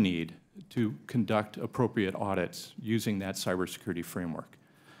their need to conduct appropriate audits using that cybersecurity framework.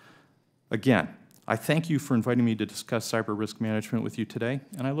 Again, I thank you for inviting me to discuss cyber risk management with you today,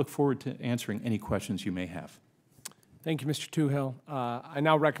 and I look forward to answering any questions you may have. Thank you, Mr. Touhill. I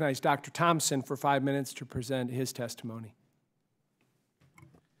now recognize Dr. Thompson for 5 minutes to present his testimony.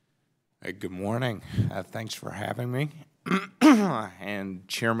 Good morning. Thanks for having me. And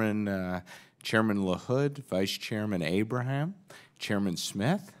Chairman LaHood, Vice Chairman Abraham, Chairman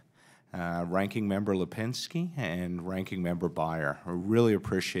Smith, Ranking Member Lipinski, and Ranking Member Byer. I really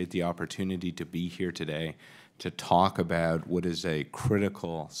appreciate the opportunity to be here today to talk about what is a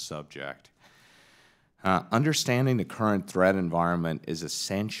critical subject. Understanding the current threat environment is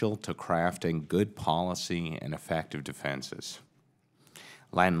essential to crafting good policy and effective defenses.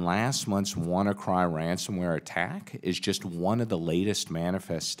 And last month's WannaCry ransomware attack is just one of the latest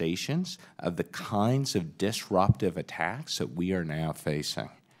manifestations of the kinds of disruptive attacks that we are now facing.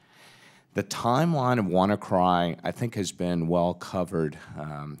 The timeline of WannaCry, I think, has been well covered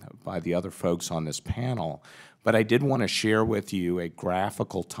by the other folks on this panel, but I did want to share with you a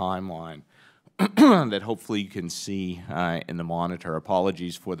graphical timeline that hopefully you can see in the monitor.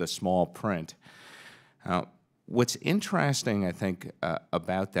 Apologies for the small print. What's interesting, I think,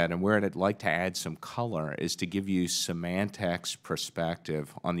 about that, and where I'd like to add some color, is to give you Symantec's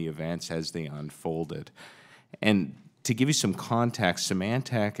perspective on the events as they unfolded. And to give you some context,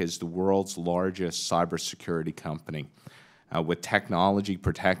 Symantec is the world's largest cybersecurity company, with technology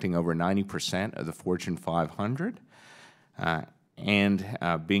protecting over 90% of the Fortune 500, and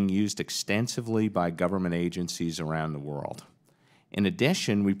being used extensively by government agencies around the world. In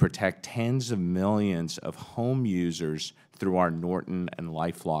addition, we protect tens of millions of home users through our Norton and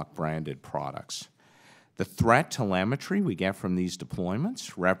LifeLock branded products. The threat telemetry we get from these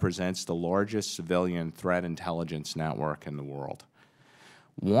deployments represents the largest civilian threat intelligence network in the world.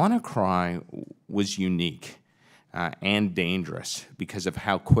 WannaCry was unique and dangerous because of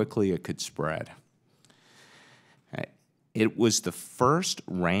how quickly it could spread. It was the first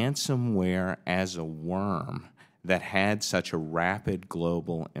ransomware as a worm that had such a rapid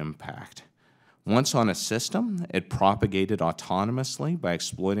global impact. Once on a system, it propagated autonomously by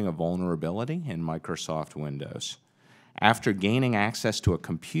exploiting a vulnerability in Microsoft Windows. After gaining access to a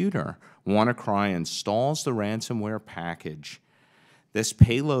computer, WannaCry installs the ransomware package. This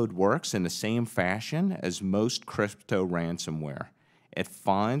payload works in the same fashion as most crypto ransomware. It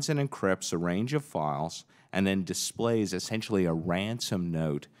finds and encrypts a range of files and then displays essentially a ransom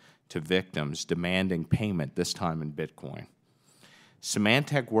note to victims demanding payment, this time in Bitcoin.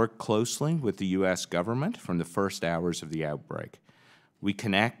 Symantec worked closely with the U.S. government from the first hours of the outbreak. We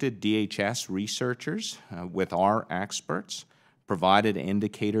connected DHS researchers with our experts, provided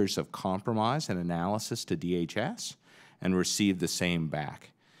indicators of compromise and analysis to DHS, and received the same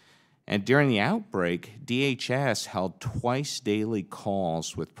back. And during the outbreak, DHS held twice daily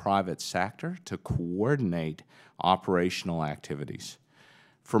calls with private sector to coordinate operational activities.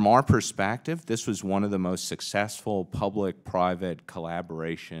 From our perspective, this was one of the most successful public-private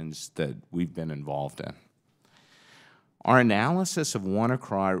collaborations that we've been involved in. Our analysis of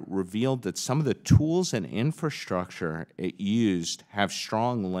WannaCry revealed that some of the tools and infrastructure it used have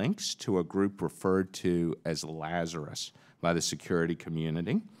strong links to a group referred to as Lazarus by the security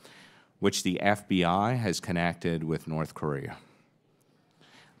community, which the FBI has connected with North Korea.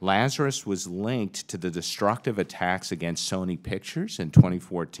 Lazarus was linked to the destructive attacks against Sony Pictures in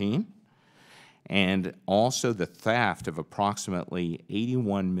 2014, and also the theft of approximately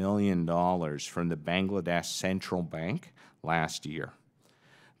 $81 million from the Bangladesh Central Bank last year.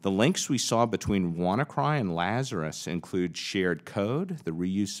 The links we saw between WannaCry and Lazarus include shared code, the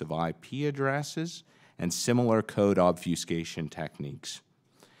reuse of IP addresses, and similar code obfuscation techniques.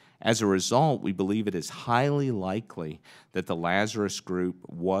 As a result, we believe it is highly likely that the Lazarus group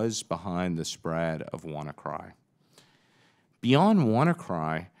was behind the spread of WannaCry. Beyond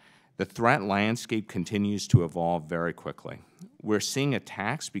WannaCry, the threat landscape continues to evolve very quickly. We're seeing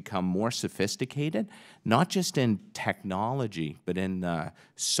attacks become more sophisticated, not just in technology, but in the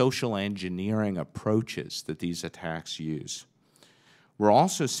social engineering approaches that these attacks use. We're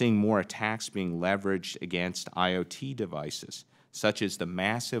also seeing more attacks being leveraged against IoT devices, such as the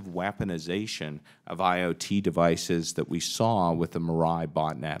massive weaponization of IoT devices that we saw with the Mirai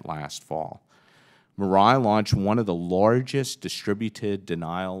botnet last fall. Mirai launched one of the largest distributed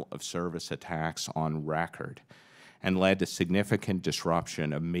denial of service attacks on record and led to significant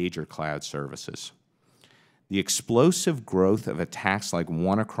disruption of major cloud services. The explosive growth of attacks like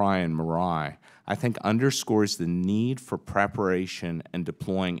WannaCry and Mirai, I think, underscores the need for preparation and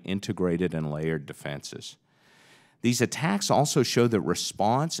deploying integrated and layered defenses. These attacks also show that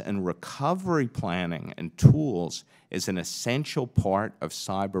response and recovery planning and tools is an essential part of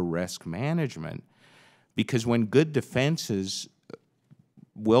cyber risk management, because when good defenses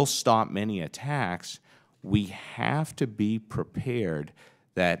will stop many attacks, we have to be prepared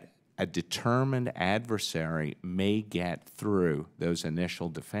that a determined adversary may get through those initial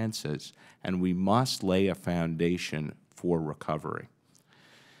defenses, and we must lay a foundation for recovery.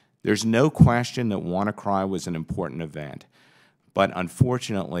 There's no question that WannaCry was an important event, but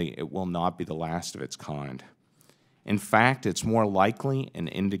unfortunately, it will not be the last of its kind. In fact, it's more likely an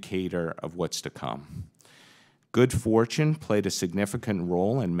indicator of what's to come. Good fortune played a significant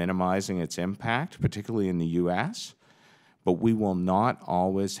role in minimizing its impact, particularly in the U.S., but we will not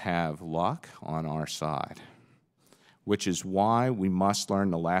always have luck on our side, which is why we must learn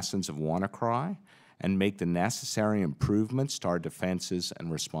the lessons of WannaCry and make the necessary improvements to our defenses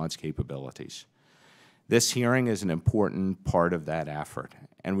and response capabilities. This hearing is an important part of that effort,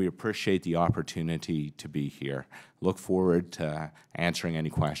 and we appreciate the opportunity to be here. Look forward to answering any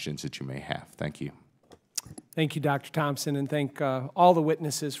questions that you may have. Thank you. Thank you, Dr. Thompson, and thank all the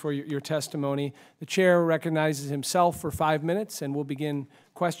witnesses for your testimony. The chair recognizes himself for 5 minutes, and we'll begin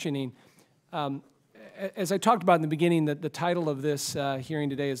questioning. As I talked about in the beginning, the title of this hearing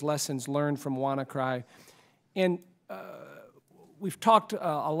today is Lessons Learned from WannaCry. And we've talked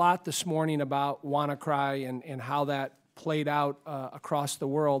a lot this morning about WannaCry and how that played out across the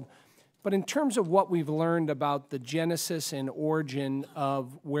world. But in terms of what we've learned about the genesis and origin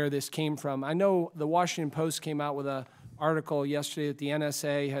of where this came from, I know the Washington Post came out with an article yesterday that the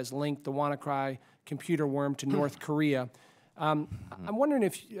NSA has linked the WannaCry computer worm to North Korea. I'm wondering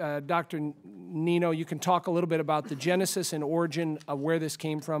if, Dr. Neino, you can talk a little bit about the genesis and origin of where this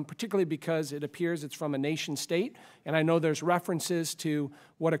came from, particularly because it appears it's from a nation state, and I know there's references to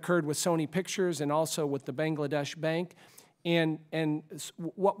what occurred with Sony Pictures and also with the Bangladesh Bank, and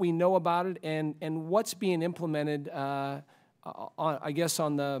what we know about it, and what's being implemented, I guess,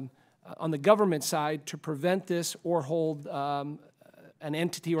 on the government side to prevent this or hold an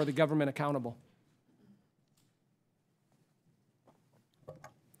entity or the government accountable.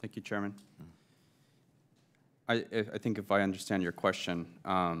 Thank you, Chairman. I think if I understand your question,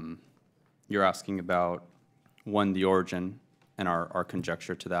 you're asking about, one, the origin and our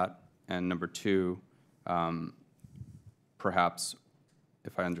conjecture to that, and number two, perhaps,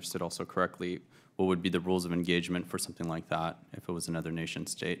 if I understood also correctly, what would be the rules of engagement for something like that if it was another nation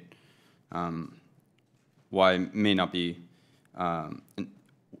state? Why it may not be,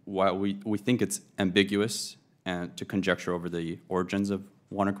 why we think it's ambiguous and to conjecture over the origins of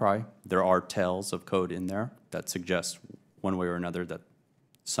WannaCry. There are tales of code in there that suggest one way or another that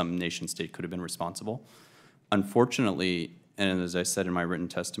some nation state could have been responsible. Unfortunately, and as I said in my written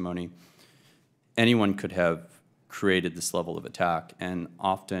testimony, anyone could have created this level of attack, and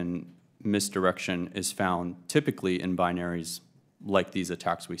often misdirection is found typically in binaries like these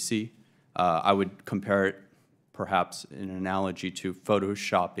attacks we see. I would compare it perhaps in an analogy to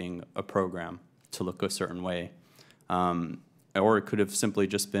photoshopping a program to look a certain way. Or it could have simply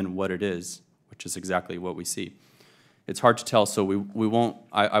just been what it is, which is exactly what we see. It's hard to tell, so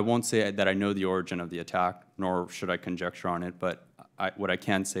I won't say that I know the origin of the attack, nor should I conjecture on it, but what I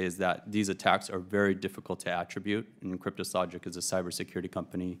can say is that these attacks are very difficult to attribute, and Kryptos Logic is a cybersecurity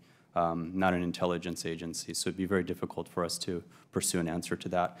company, not an intelligence agency, so it'd be very difficult for us to pursue an answer to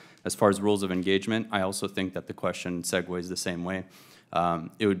that. As far as rules of engagement, I also think that the question segues the same way.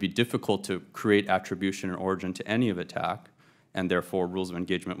 It would be difficult to create attribution and origin to any of attack, and therefore rules of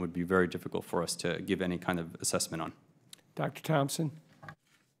engagement would be very difficult for us to give any kind of assessment on. Dr. Thompson?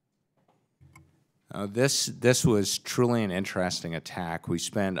 This was truly an interesting attack. We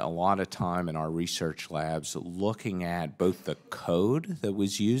spent a lot of time in our research labs looking at both the code that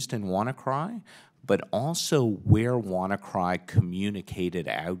was used in WannaCry, but also where WannaCry communicated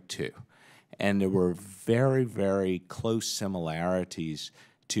out to. And there were very, very close similarities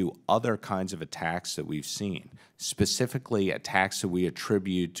to other kinds of attacks that we've seen, specifically attacks that we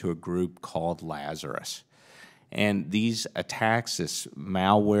attribute to a group called Lazarus. And these attacks, this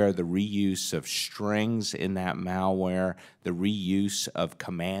malware, the reuse of strings in that malware, the reuse of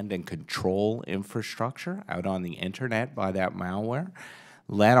command and control infrastructure out on the internet by that malware,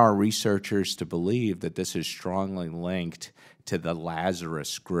 led our researchers to believe that this is strongly linked to the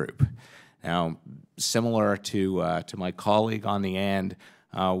Lazarus group. Now, similar to my colleague on the end,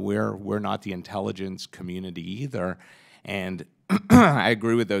 we're not the intelligence community either, and I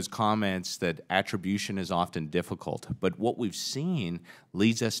agree with those comments that attribution is often difficult, but what we've seen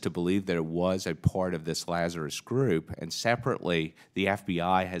leads us to believe that it was a part of this Lazarus group, and separately, the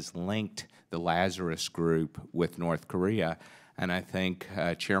FBI has linked the Lazarus group with North Korea, and I think,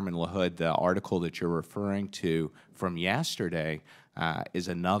 Chairman LaHood, the article that you're referring to from yesterday is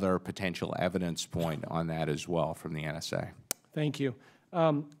another potential evidence point on that as well from the NSA. Thank you.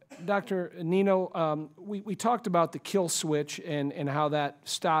 Dr. Neino, we talked about the kill switch and how that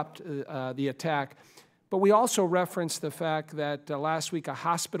stopped the attack, but we also referenced the fact that last week a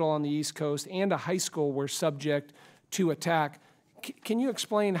hospital on the East Coast and a high school were subject to attack. Can you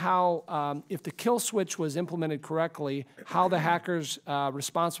explain how, if the kill switch was implemented correctly, how the hackers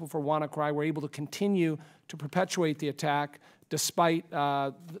responsible for WannaCry were able to continue to perpetuate the attack despite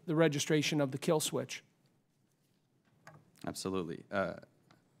the registration of the kill switch? Absolutely.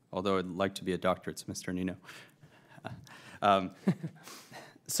 Although I'd like to be a doctor, it's Mr. Neino.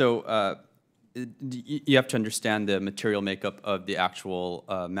 You have to understand the material makeup of the actual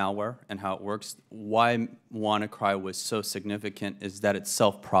malware and how it works. Why WannaCry was so significant is that it's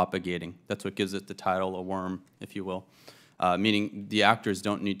self-propagating. That's what gives it the title, a worm, if you will. Meaning the actors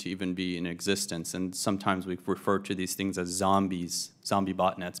don't need to even be in existence, and sometimes we refer to these things as zombies, zombie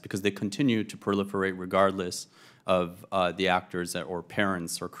botnets, because they continue to proliferate regardless of the actors or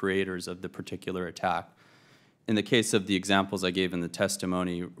parents or creators of the particular attack. In the case of the examples I gave in the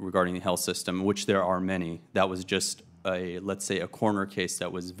testimony regarding the health system, which there are many, that was just let's say, a corner case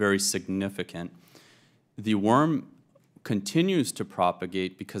that was very significant. The worm continues to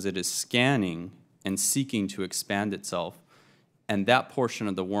propagate because it is scanning and seeking to expand itself, and that portion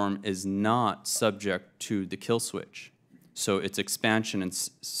of the worm is not subject to the kill switch. So its expansion and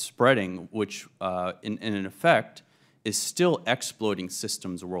spreading, which in effect is still exploiting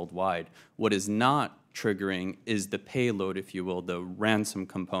systems worldwide. What is not triggering is the payload, if you will, the ransom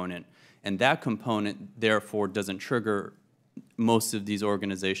component. And that component, therefore, doesn't trigger. Most of these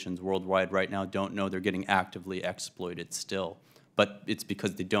organizations worldwide right now don't know they're getting actively exploited still, but it's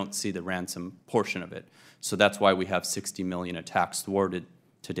because they don't see the ransom portion of it. So that's why we have 60 million attacks thwarted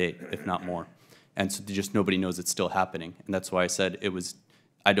to date, if not more. And so just nobody knows it's still happening. And that's why I said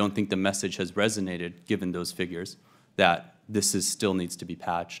I don't think the message has resonated, given those figures, that this still needs to be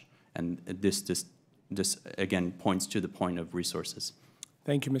patched. And this again, points to the point of resources.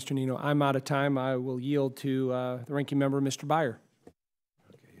 Thank you, Mr. Neino. I'm out of time. I will yield to the ranking member, Mr. Byer.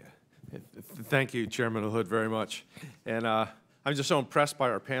 Okay, yeah. Thank you, Chairman LaHood, very much. And I'm just so impressed by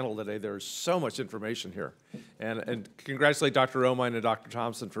our panel today. There's so much information here. And congratulate Dr. Romine and Dr.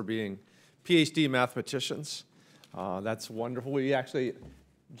 Thompson for being PhD mathematicians. That's wonderful. We actually,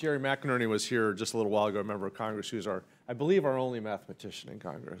 Jerry McInerney was here just a little while ago, a member of Congress, who's I believe our only mathematician in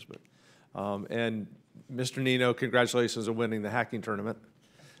Congress. But, and Mr. Neino, congratulations on winning the hacking tournament.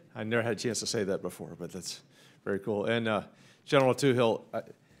 I never had a chance to say that before, but that's very cool. And General Touhill,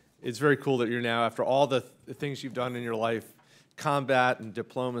 it's very cool that you're now, after all the things you've done in your life, combat and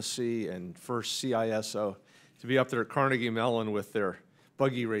diplomacy and first CISO, to be up there at Carnegie Mellon with their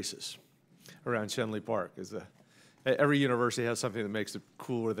buggy races around Schenley Park. Every university has something that makes it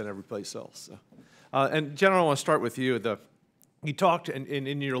cooler than every place else. So. And General, I want to start with you. You talked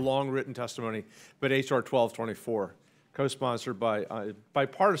in your long written testimony about H.R. 1224, co-sponsored by a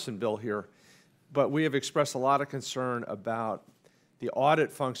bipartisan bill here, but we have expressed a lot of concern about the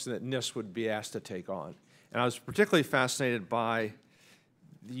audit function that NIST would be asked to take on. And I was particularly fascinated by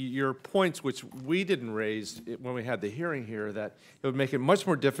your points, which we didn't raise when we had the hearing here, that it would make it much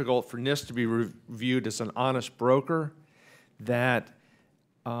more difficult for NIST to be viewed as an honest broker, that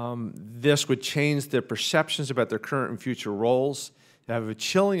this would change their perceptions about their current and future roles, have a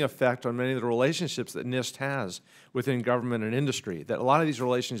chilling effect on many of the relationships that NIST has within government and industry, that a lot of these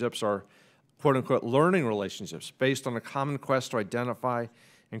relationships are quote-unquote learning relationships based on a common quest to identify,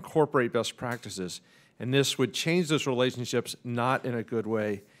 incorporate best practices. And this would change those relationships not in a good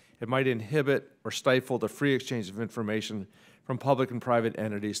way. It might inhibit or stifle the free exchange of information from public and private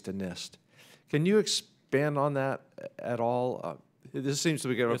entities to NIST. Can you expand on that at all? This seems to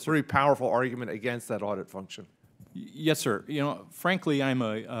be a pretty powerful argument against that audit function. Yes, sir. You know, frankly, I'm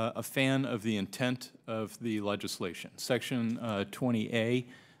a fan of the intent of the legislation. Section 20A,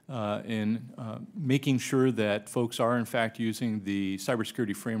 in making sure that folks are, in fact, using the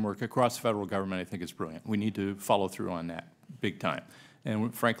cybersecurity framework across the federal government, I think is brilliant. We need to follow through on that big time.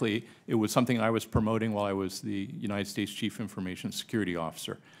 And frankly, it was something I was promoting while I was the United States Chief Information Security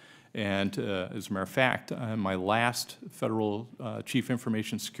Officer. And as a matter of fact, my last federal Chief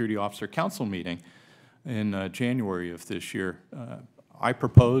Information Security Officer Council meeting in January of this year, I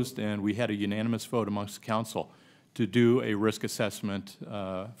proposed, and we had a unanimous vote amongst the council, to do a risk assessment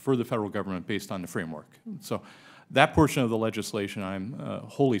for the federal government based on the framework. So that portion of the legislation I'm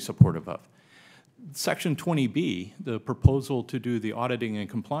wholly supportive of. Section 20B, the proposal to do the auditing and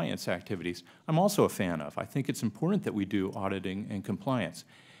compliance activities, I'm also a fan of. I think it's important that we do auditing and compliance.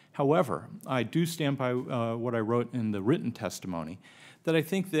 However, I do stand by what I wrote in the written testimony, that I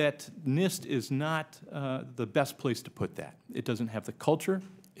think that NIST is not the best place to put that. It doesn't have the culture,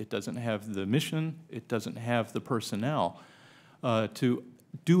 it doesn't have the mission, it doesn't have the personnel to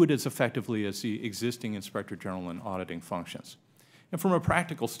do it as effectively as the existing Inspector General and auditing functions. And from a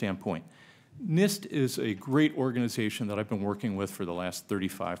practical standpoint, NIST is a great organization that I've been working with for the last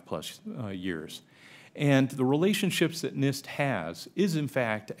 35 plus years. And the relationships that NIST has is, in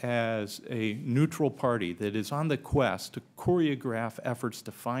fact, as a neutral party that is on the quest to choreograph efforts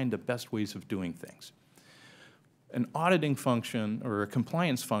to find the best ways of doing things. An auditing function or a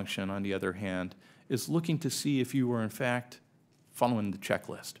compliance function, on the other hand, is looking to see if you are, in fact, following the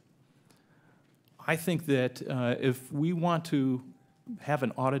checklist. I think that if we want to have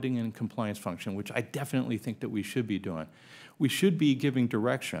an auditing and compliance function, which I definitely think that we should be doing, we should be giving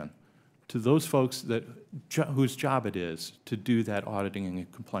direction to those folks whose job it is to do that auditing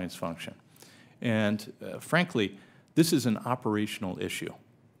and compliance function. And frankly, this is an operational issue.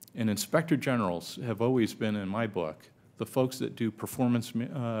 And inspector generals have always been, in my book, the folks that do performance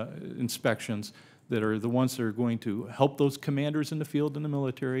inspections, that are the ones that are going to help those commanders in the field in the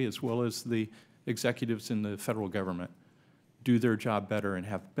military, as well as the executives in the federal government, do their job better and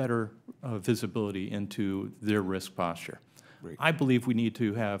have better visibility into their risk posture. Right. I believe we need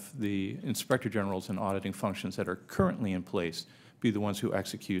to have the inspector generals and auditing functions that are currently in place be the ones who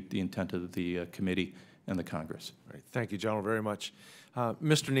execute the intent of the committee and the Congress. Right. Thank you, General, very much.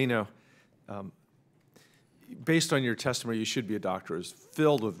 Mr. Neino, based on your testimony, you should be a doctor, is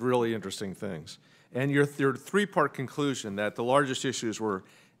filled with really interesting things. And your three-part conclusion that the largest issues were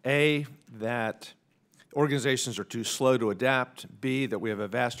A, that organizations are too slow to adapt, B, that we have a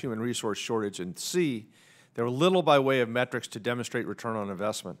vast human resource shortage, and C, there were little by way of metrics to demonstrate return on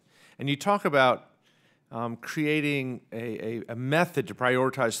investment. And you talk about creating a method to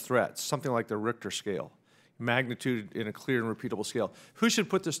prioritize threats, something like the Richter scale, magnitude in a clear and repeatable scale. Who should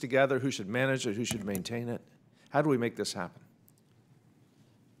put this together? Who should manage it? Who should maintain it? How do we make this happen?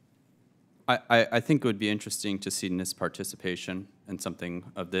 I think it would be interesting to see NIST participation in something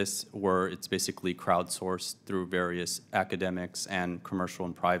of this, where it's basically crowdsourced through various academics and commercial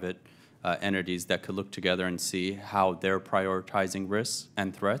and private entities that could look together and see how they're prioritizing risks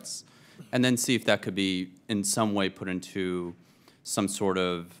and threats, and then see if that could be in some way put into some sort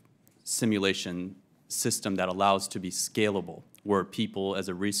of simulation system that allows to be scalable, where people as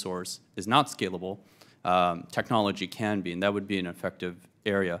a resource is not scalable, technology can be, and that would be an effective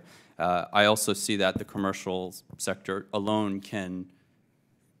area. I also see that the commercial sector alone can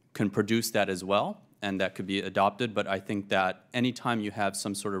produce that as well, and that could be adopted, but I think that anytime you have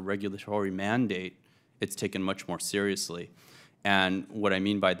some sort of regulatory mandate, it's taken much more seriously. And what I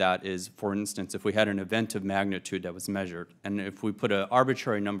mean by that is, for instance, if we had an event of magnitude that was measured, and if we put an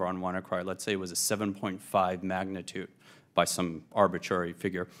arbitrary number on WannaCry, let's say it was a 7.5 magnitude by some arbitrary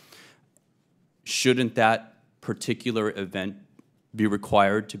figure, shouldn't that particular event be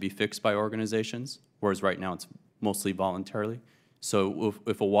required to be fixed by organizations, whereas right now it's mostly voluntarily? So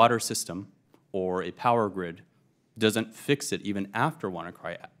if a water system or a power grid doesn't fix it even after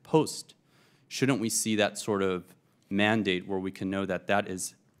WannaCry post, shouldn't we see that sort of mandate where we can know that that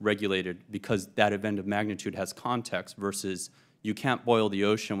is regulated because that event of magnitude has context versus you can't boil the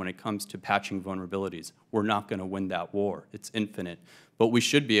ocean when it comes to patching vulnerabilities. We're not going to win that war. It's infinite. But we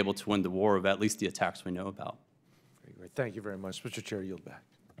should be able to win the war of at least the attacks we know about. Very great. Thank you very much. Mr. Chair, yield back.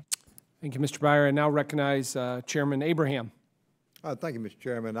 Thank you, Mr. Beyer. I now recognize Chairman Abraham. Thank you, Mr.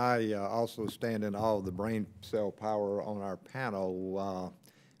 Chairman. I also stand in awe of the brain cell power on our panel.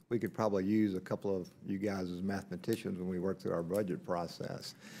 We could probably use a couple of you guys as mathematicians when we work through our budget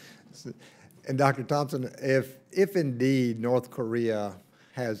process. And Dr. Thompson, if indeed North Korea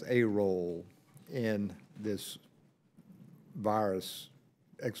has a role in this virus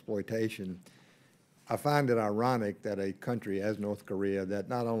exploitation, I find it ironic that a country as North Korea that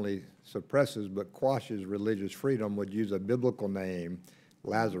not only suppresses but quashes religious freedom would use a biblical name,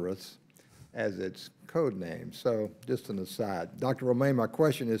 Lazarus, as its code name. So just an aside. Dr. Romine, my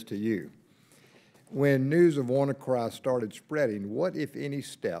question is to you. When news of WannaCry started spreading, what, if any,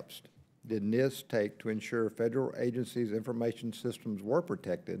 steps did NIST take to ensure federal agencies' information systems were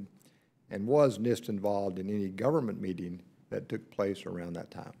protected, and was NIST involved in any government meeting that took place around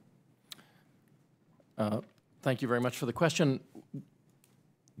that time? Thank you very much for the question.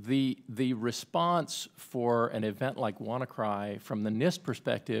 The response for an event like WannaCry, from the NIST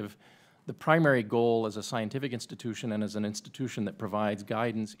perspective, the primary goal as a scientific institution and as an institution that provides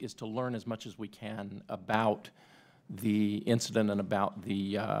guidance is to learn as much as we can about the incident and about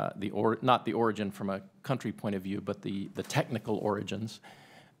not the origin from a country point of view, but the technical origins,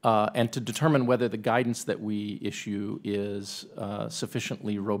 and to determine whether the guidance that we issue is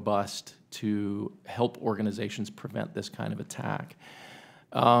sufficiently robust to help organizations prevent this kind of attack.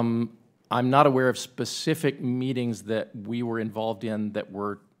 I'm not aware of specific meetings that we were involved in that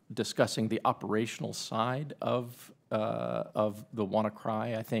were discussing the operational side of the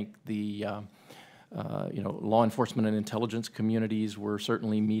WannaCry. I think the law enforcement and intelligence communities were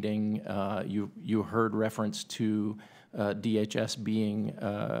certainly meeting. You heard reference to DHS being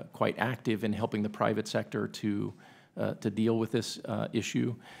quite active in helping the private sector to deal with this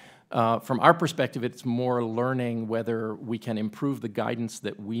issue. From our perspective, it's more learning whether we can improve the guidance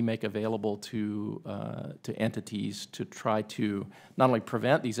that we make available to entities to try to not only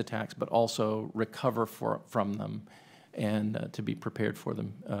prevent these attacks, but also recover from them and to be prepared for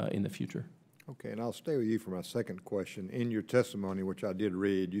them in the future. Okay, and I'll stay with you for my second question. In your testimony, which I did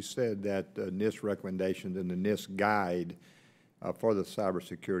read, you said that NIST recommendations and the NIST guide for the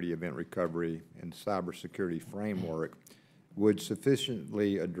cybersecurity event recovery and cybersecurity framework would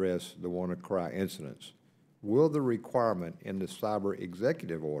sufficiently address the WannaCry incidents. Will the requirement in the cyber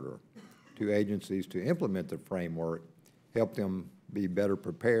executive order to agencies to implement the framework help them be better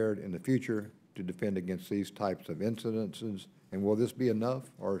prepared in the future to defend against these types of incidences? And will this be enough,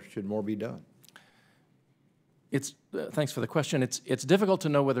 or should more be done? Thanks for the question. It's difficult to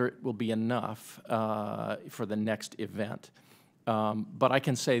know whether it will be enough for the next event. But I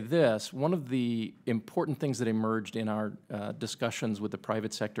can say this: one of the important things that emerged in our discussions with the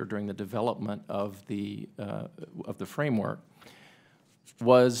private sector during the development of the framework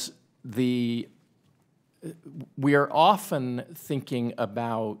was the we are often thinking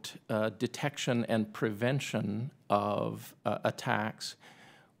about detection and prevention of attacks.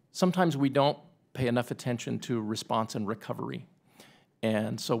 Sometimes we don't pay enough attention to response and recovery.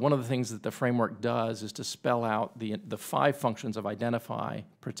 And so one of the things that the framework does is to spell out the 5 functions of identify,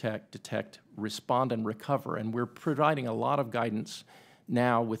 protect, detect, respond, and recover. And we're providing a lot of guidance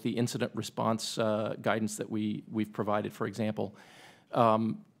now with the incident response guidance that we've provided, for example,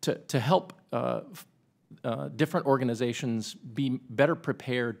 to help different organizations be better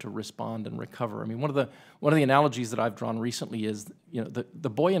prepared to respond and recover. I mean, one of the analogies that I've drawn recently is, the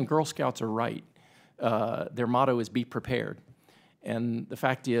Boy and Girl Scouts are right. Their motto is be prepared. And the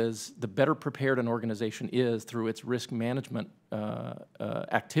fact is, the better prepared an organization is through its risk management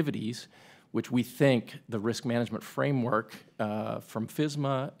activities, which we think the risk management framework from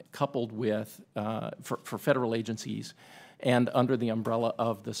FISMA coupled with, for federal agencies and under the umbrella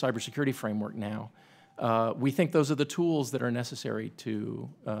of the cybersecurity framework now, we think those are the tools that are necessary to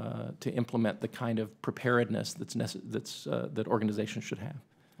implement the kind of preparedness that organizations should have.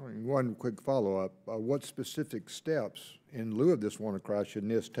 One quick follow-up. What specific steps in lieu of this WannaCry should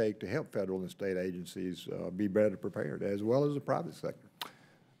NIST take to help federal and state agencies be better prepared, as well as the private sector?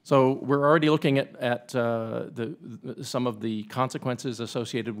 So we're already looking at some of the consequences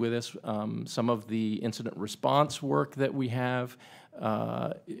associated with this, some of the incident response work that we have,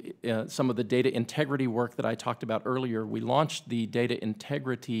 some of the data integrity work that I talked about earlier. We launched the data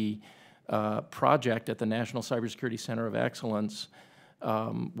integrity project at the National Cybersecurity Center of Excellence,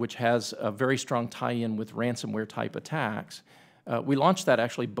 which has a very strong tie-in with ransomware type attacks. We launched that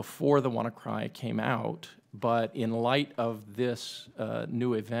actually before the WannaCry came out, but in light of this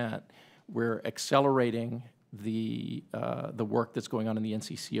new event, we're accelerating the work that's going on in the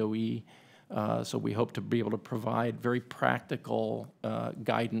NCCOE. So we hope to be able to provide very practical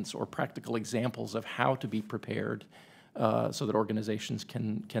guidance or practical examples of how to be prepared so that organizations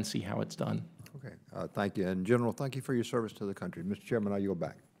can see how it's done. Okay, thank you. And General, thank you for your service to the country. Mr. Chairman, I yield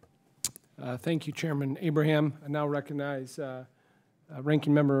back. Thank you, Chairman Abraham. I now recognize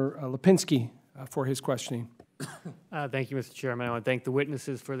Ranking Member Lipinski for his questioning. Thank you, Mr. Chairman. I want to thank the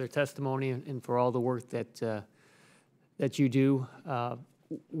witnesses for their testimony and for all the work that you do.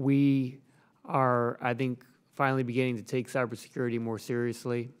 We are, I think, finally beginning to take cybersecurity more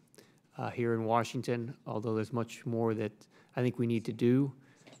seriously here in Washington, although there's much more that I think we need to do.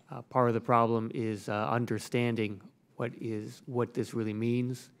 Part of the problem is understanding what this really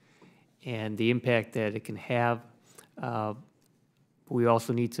means and the impact that it can have. We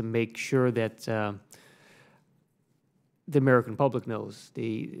also need to make sure that the American public knows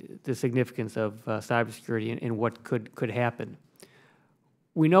the significance of cybersecurity and what could happen.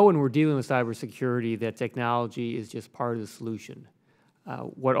 We know when we're dealing with cybersecurity that technology is just part of the solution.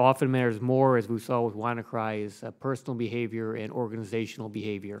 What often matters more, as we saw with WannaCry, is personal behavior and organizational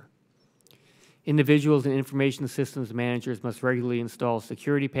behavior. Individuals and information systems managers must regularly install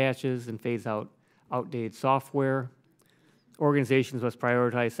security patches and phase out outdated software. Organizations must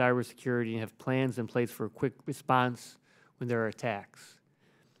prioritize cybersecurity and have plans in place for a quick response when there are attacks.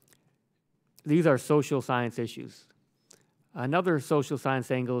 These are social science issues. Another social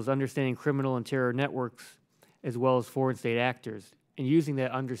science angle is understanding criminal and terror networks as well as foreign state actors, and using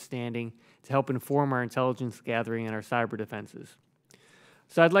that understanding to help inform our intelligence gathering and our cyber defenses.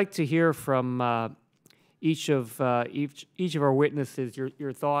 So I'd like to hear from each of our witnesses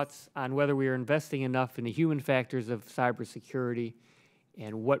your thoughts on whether we are investing enough in the human factors of cybersecurity,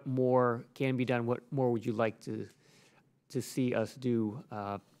 and what more can be done. What more would you like to see us do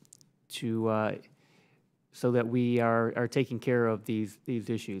so that we are taking care of these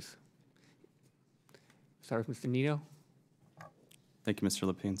issues? Start with Mr. Neino. Thank you,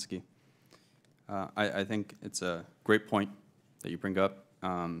 Mr. Lipinski. I think it's a great point that you bring up.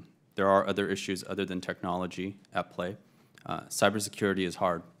 There are other issues other than technology at play. Cybersecurity is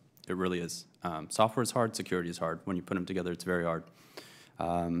hard. It really is. Software is hard. Security is hard. When you put them together, it's very hard.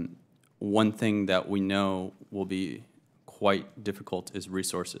 One thing that we know will be quite difficult is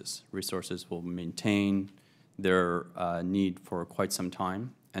resources. Resources will maintain their need for quite some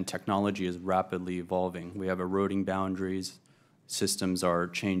time, and technology is rapidly evolving. We have eroding boundaries. Systems are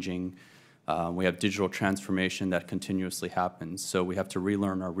changing. We have digital transformation that continuously happens, so we have to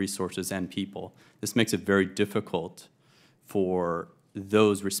relearn our resources and people. This makes it very difficult for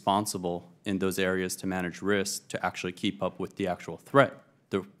those responsible in those areas to manage risk to actually keep up with the actual threat,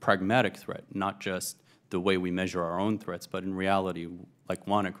 the pragmatic threat, not just the way we measure our own threats, but in reality, like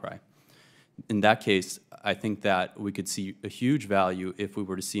WannaCry. In that case, I think that we could see a huge value if we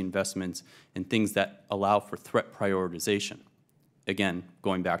were to see investments in things that allow for threat prioritization. again,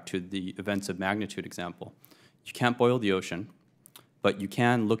 going back to the events of magnitude example, you can't boil the ocean, but you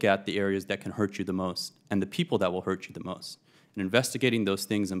can look at the areas that can hurt you the most and the people that will hurt you the most. And investigating those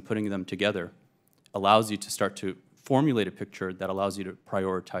things and putting them together allows you to start to formulate a picture that allows you to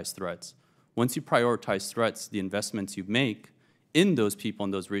prioritize threats. Once you prioritize threats, the investments you make in those people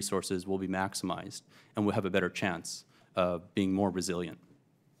and those resources will be maximized, and we'll have a better chance of being more resilient.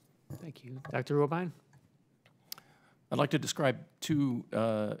 Thank you. Dr. Romine? I'd like to describe two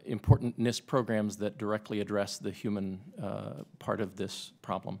important NIST programs that directly address the human part of this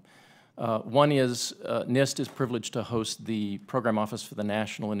problem. One is NIST is privileged to host the Program Office for the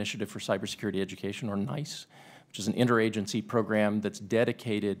National Initiative for Cybersecurity Education, or NICE, which is an interagency program that's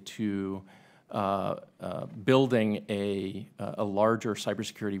dedicated to building a larger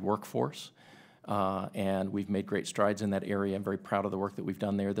cybersecurity workforce. And we've made great strides in that area. I'm very proud of the work that we've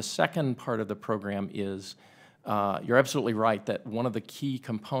done there. The second part of the program is, you're absolutely right, that one of the key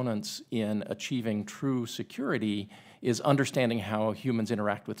components in achieving true security is understanding how humans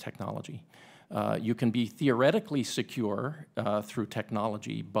interact with technology. You can be theoretically secure through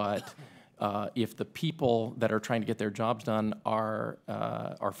technology, but if the people that are trying to get their jobs done are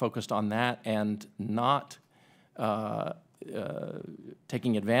focused on that and not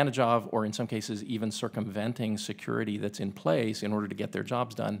taking advantage of, or in some cases even circumventing security that's in place in order to get their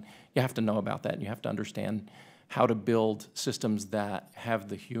jobs done, you have to know about that, and you have to understand how to build systems that have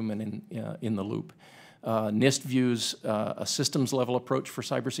the human in the loop. NIST views a systems-level approach for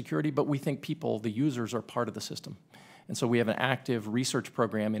cybersecurity, but we think people, the users, are part of the system. And so we have an active research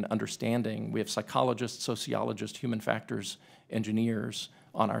program in understanding. We have psychologists, sociologists, human factors engineers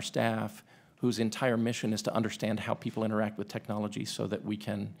on our staff whose entire mission is to understand how people interact with technology so that we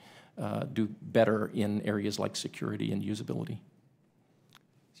can do better in areas like security and usability.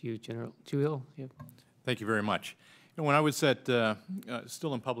 To you, General Touhill. Yep. Thank you very much. You know, when I was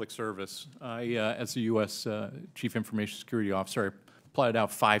still in public service, as the U.S. Chief Information Security Officer, I plotted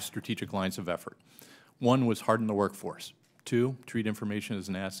out 5 strategic lines of effort. 1 was harden the workforce. 2, treat information as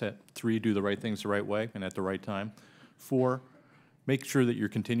an asset. 3, do the right things the right way and at the right time. 4, make sure that you're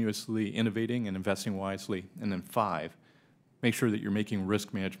continuously innovating and investing wisely. And then 5, make sure that you're making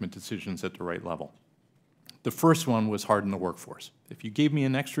risk management decisions at the right level. The first one was harden the workforce. If you gave me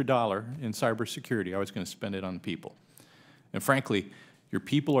an extra dollar in cybersecurity, I was going to spend it on people. And frankly, your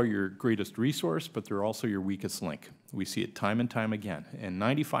people are your greatest resource, but they're also your weakest link. We see it time and time again. And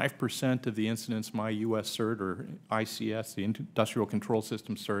 95% of the incidents my US CERT or ICS, the Industrial Control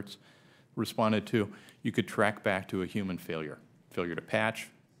System certs, responded to, you could track back to a human failure. Failure to patch,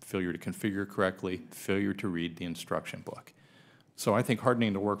 failure to configure correctly, failure to read the instruction book. So I think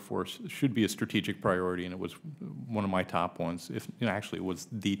hardening the workforce should be a strategic priority, and it was one of my top ones, actually it was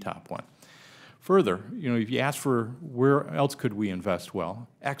the top one. Further, if you ask for where else could we invest, well,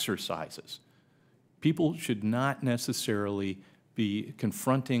 exercises. People should not necessarily be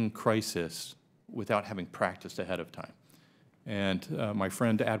confronting crisis without having practiced ahead of time. And my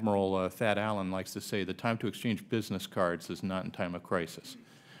friend Admiral Thad Allen likes to say the time to exchange business cards is not in time of crisis.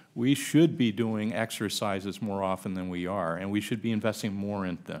 We should be doing exercises more often than we are, and we should be investing more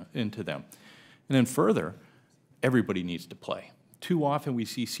into them. And then further, everybody needs to play. Too often we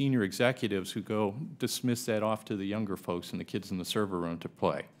see senior executives who go dismiss that off to the younger folks and the kids in the server room to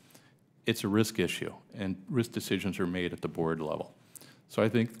play. It's a risk issue, and risk decisions are made at the board level. So I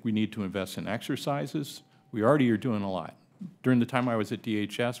think we need to invest in exercises. We already are doing a lot. During the time I was at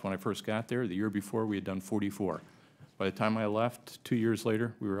DHS, when I first got there, the year before, we had done 44. By the time I left, 2 years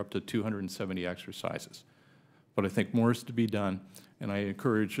later, we were up to 270 exercises. But I think more is to be done, and I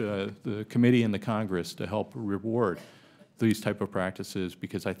encourage the committee and the Congress to help reward these type of practices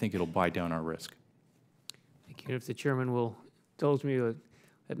because I think it'll buy down our risk. Thank you. If the chairman will indulge me,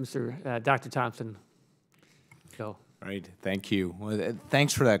 let Dr. Thompson go. Right, thank you. Well,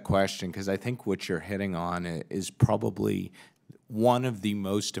 thanks for that question, because I think what you're hitting on is probably one of the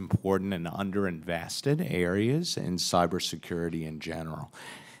most important and underinvested areas in cybersecurity in general.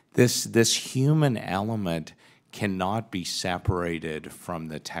 This human element cannot be separated from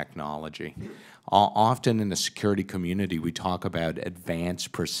the technology. Often in the security community, we talk about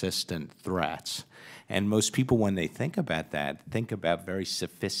advanced persistent threats. And most people, when they think about that, think about very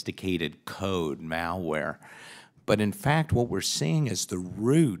sophisticated code, malware. But in fact, what we're seeing is the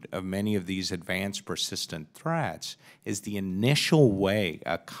root of many of these advanced persistent threats is the initial way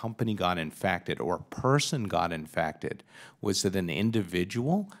a company got infected or a person got infected was that an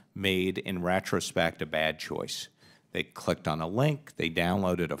individual made, in retrospect, a bad choice. They clicked on a link, they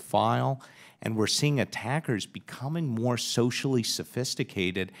downloaded a file, and we're seeing attackers becoming more socially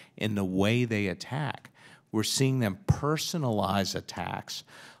sophisticated in the way they attack. We're seeing them personalize attacks,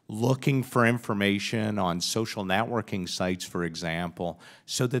 looking for information on social networking sites, for example,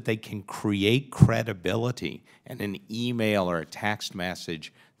 so that they can create credibility in an email or a text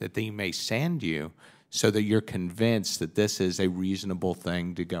message that they may send you so that you're convinced that this is a reasonable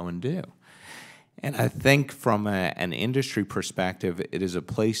thing to go and do. And I think from an industry perspective, it is a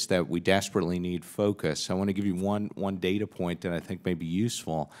place that we desperately need focus. I want to give you one data point that I think may be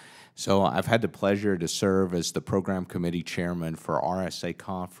useful. So I've had the pleasure to serve as the program committee chairman for RSA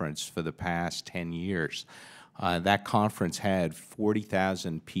conference for the past 10 years. That conference had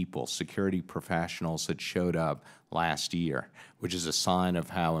 40,000 people, security professionals, that showed up last year, which is a sign of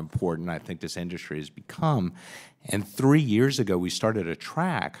how important I think this industry has become. And 3 years ago, we started a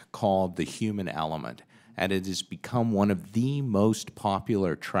track called the Human Element, and it has become one of the most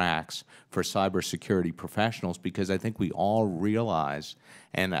popular tracks for cybersecurity professionals because I think we all realize,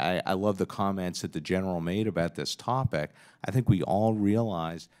 and I love the comments that the General made about this topic, I think we all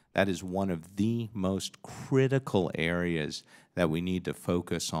realize that is one of the most critical areas that we need to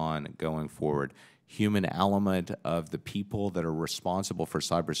focus on going forward. Human element of the people that are responsible for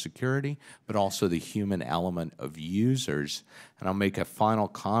cybersecurity, but also the human element of users. And I'll make a final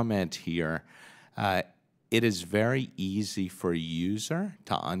comment here. It is very easy for a user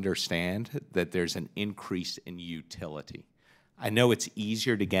to understand that there's an increase in utility. I know it's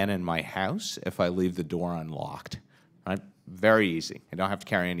easier to get in my house if I leave the door unlocked, right? Very easy. I don't have to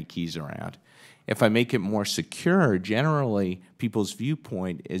carry any keys around. If I make it more secure, generally people's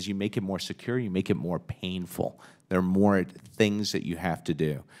viewpoint is you make it more secure, you make it more painful. There are more things that you have to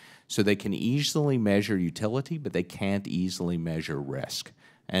do. So they can easily measure utility, but they can't easily measure risk.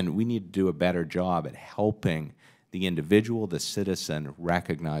 And we need to do a better job at helping the individual, the citizen,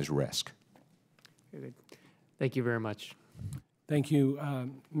 recognize risk. Good. Thank you very much. Thank you,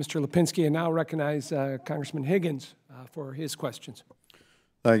 Mr. Lipinski. And now recognize Congressman Higgins for his questions.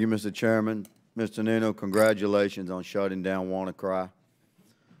 Thank you, Mr. Chairman. Mr. Neino, congratulations on shutting down WannaCry.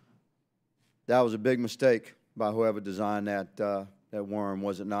 That was a big mistake by whoever designed that worm,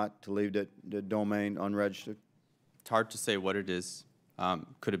 was it not, to leave the domain unregistered? It's hard to say what it is.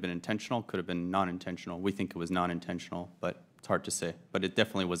 Could have been intentional, could have been non-intentional. We think it was non-intentional, but it's hard to say. But it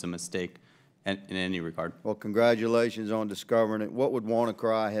definitely was a mistake in any regard. Well, congratulations on discovering it. What would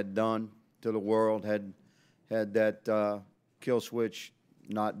WannaCry had done to the world had that kill switch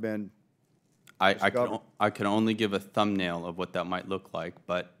not been I could only give a thumbnail of what that might look like,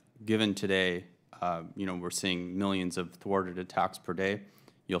 but given today, you know, we're seeing millions of thwarted attacks per day.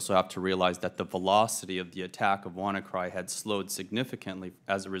 You also have to realize that the velocity of the attack of WannaCry had slowed significantly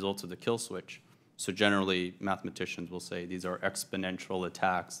as a result of the kill switch. So generally, mathematicians will say these are exponential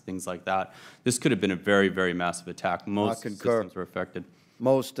attacks, things like that. This could have been a very, very massive attack. Most systems were affected.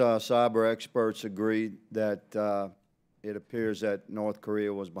 Most cyber experts agree that it appears that North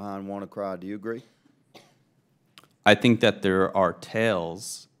Korea was behind WannaCry. Do you agree? I think that there are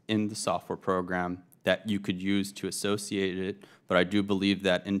tails in the software program that you could use to associate it, but I do believe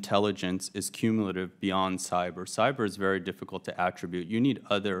that intelligence is cumulative beyond cyber. Cyber is very difficult to attribute. You need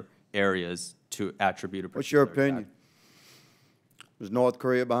other areas to attribute a particular What's your opinion? attack. Was North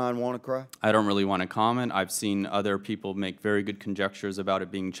Korea behind WannaCry? I don't really want to comment. I've seen other people make very good conjectures about it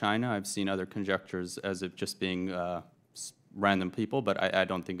being China. I've seen other conjectures as it just being random people, but I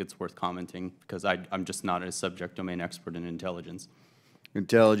don't think it's worth commenting because I'm just not a subject domain expert in intelligence.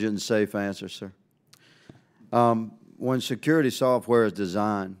 Intelligent and safe answer, sir. When security software is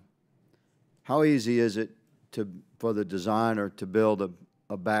designed, how easy is it for the designer to build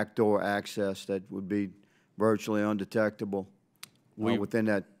a backdoor access that would be virtually undetectable within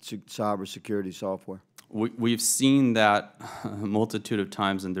that cybersecurity software? We've seen that a multitude of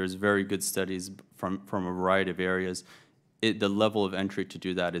times, and there's very good studies from a variety of areas. The level of entry to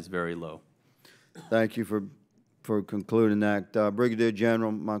do that is very low. Thank you for concluding that. Brigadier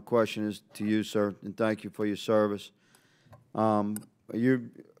General, my question is to you, sir, and thank you for your service. Are you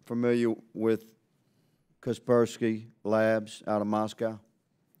familiar with Kaspersky Labs out of Moscow?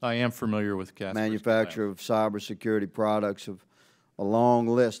 I am familiar with Kaspersky Manufacturer of cybersecurity products, of a long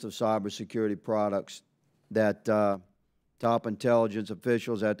list of cybersecurity products that top intelligence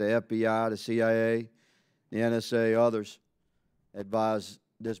officials at the FBI, the CIA, the NSA, others advise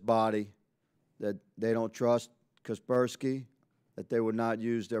this body that they don't trust Kaspersky, that they would not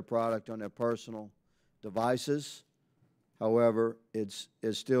use their product on their personal devices. However, it's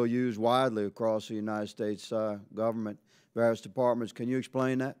still used widely across the United States government, various departments. Can you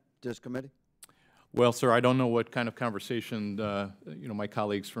explain that to this committee? Well, sir, I don't know what kind of conversation you know, my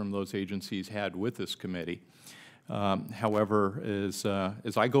colleagues from those agencies had with this committee. However, as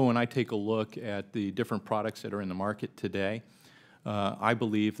I go and I take a look at the different products that are in the market today, I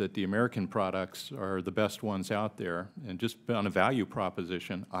believe that the American products are the best ones out there. And just on a value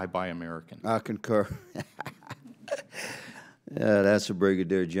proposition, I buy American. I concur. Yeah, that's a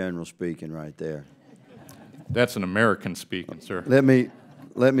Brigadier General speaking right there. That's an American speaking, sir.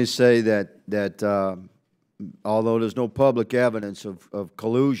 Let me say that although there's no public evidence of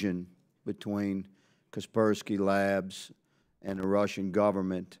collusion between Kaspersky Labs and the Russian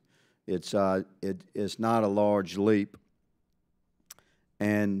government, it's not a large leap.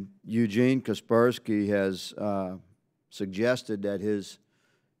 And Eugene Kaspersky has suggested that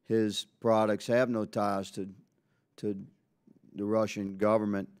his products have no ties to the Russian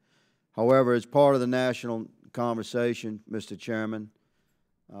government. However, it's part of the national conversation, Mr. Chairman,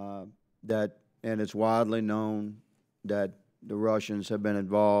 and it's widely known that the Russians have been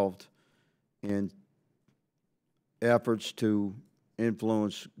involved in efforts to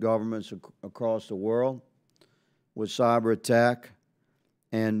influence governments across the world with cyber attack.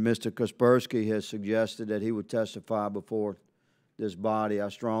 And Mr. Kaspersky has suggested that he would testify before this body. I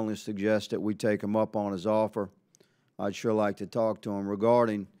strongly suggest that we take him up on his offer. I'd sure like to talk to him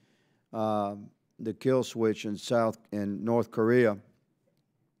regarding the kill switch in North Korea.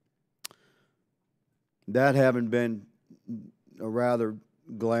 That having been a rather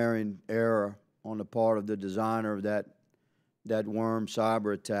glaring error on the part of the designer of that worm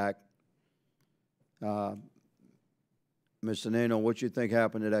cyber attack. Mr. Neino, what you think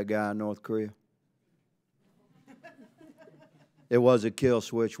happened to that guy in North Korea? It was a kill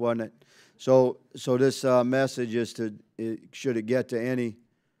switch, wasn't it? So this message is should it get to any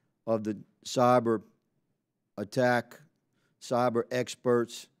of the cyber attack, cyber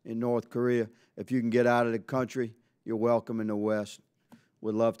experts in North Korea, if you can get out of the country, you're welcome in the West.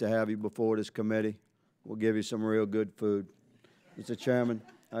 We'd love to have you before this committee. We'll give you some real good food. Mr. Chairman,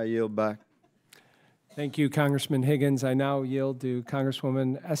 I yield back. Thank you, Congressman Higgins. I now yield to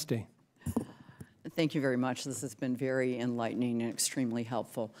Congresswoman Este. Thank you very much. This has been very enlightening and extremely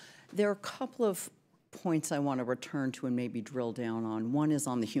helpful. There are a couple of points I want to return to and maybe drill down on. One is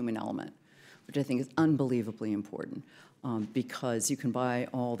on the human element, which I think is unbelievably important because you can buy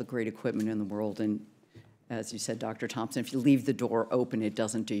all the great equipment in the world, and as you said, Dr. Thompson, if you leave the door open, it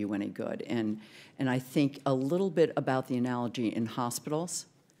doesn't do you any good. And I think a little bit about the analogy in hospitals,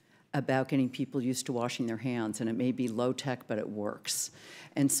 about getting people used to washing their hands, and it may be low-tech, but it works.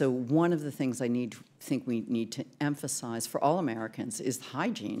 And so one of the things I think we need to emphasize for all Americans is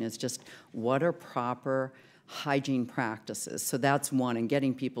hygiene, is just what are proper hygiene practices. So that's one, and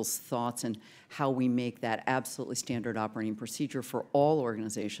getting people's thoughts and how we make that absolutely standard operating procedure for all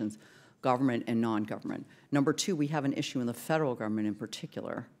organizations, government and non-government. Number two, we have an issue in the federal government in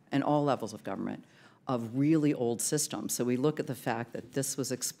particular, and all levels of government, of really old systems. So we look at the fact that this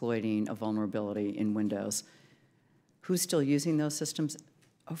was exploiting a vulnerability in Windows. Who's still using those systems?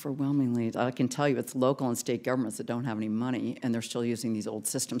 Overwhelmingly, I can tell you it's local and state governments that don't have any money, and they're still using these old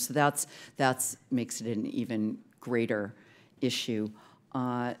systems. So that's makes it an even greater issue.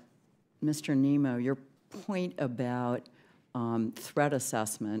 Mr. Neino, your point about threat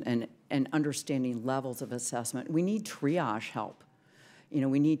assessment and understanding levels of assessment, we need triage help. You know,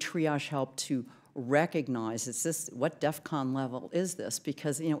 we need triage help to recognize, what DEFCON level is this?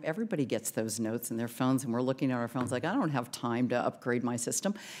 Because, you know, everybody gets those notes in their phones, and we're looking at our phones like, I don't have time to upgrade my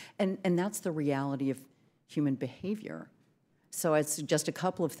system. And that's the reality of human behavior. So it's just a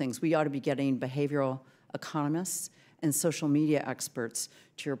couple of things. We ought to be getting behavioral economists and social media experts,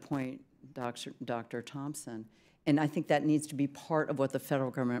 to your point, Dr. Thompson. And I think that needs to be part of what the federal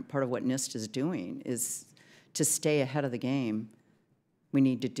government, part of what NIST is doing, is to stay ahead of the game. We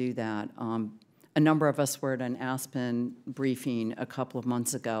need to do that. A number of us were at an Aspen briefing a couple of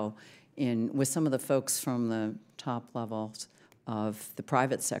months ago with some of the folks from the top levels of the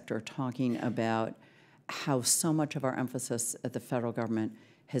private sector talking about how so much of our emphasis at the federal government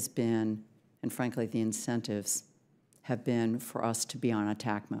has been, and frankly the incentives have been for us to be on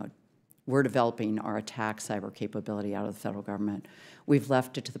attack mode. We're developing our attack cyber capability out of the federal government. We've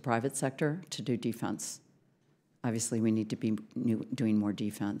left it to the private sector to do defense. Obviously, we need to be doing more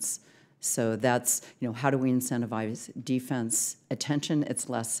defense. So that's, you know, how do we incentivize defense attention? It's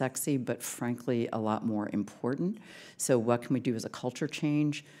less sexy, but frankly, a lot more important. So what can we do as a culture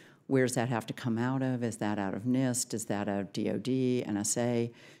change? Where does that have to come out of? Is that out of NIST? Is that out of DOD,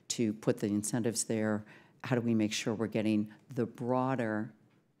 NSA, to put the incentives there? How do we make sure we're getting the broader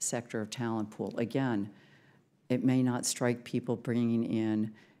sector of talent pool? Again, it may not strike people bringing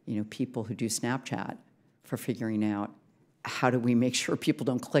in, you know, people who do Snapchat for figuring out how do we make sure people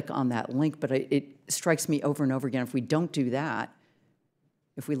don't click on that link? But it strikes me over and over again, if we don't do that,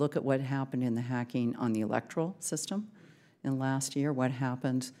 if we look at what happened in the hacking on the electoral system in last year, what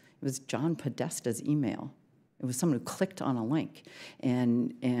happened, it was John Podesta's email. It was someone who clicked on a link,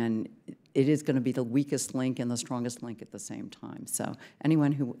 and it is going to be the weakest link and the strongest link at the same time. So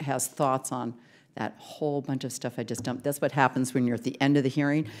anyone who has thoughts on that whole bunch of stuff I just dumped, that's what happens when you're at the end of the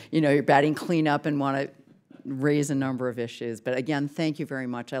hearing. You know, you're batting cleanup and want to raise a number of issues. But again, thank you very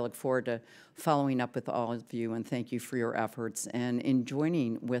much. I look forward to following up with all of you, and thank you for your efforts and in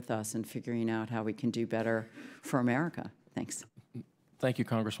joining with us and figuring out how we can do better for America. Thanks. Thank you,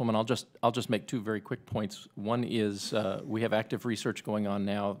 Congresswoman. I'll just make two very quick points. One is we have active research going on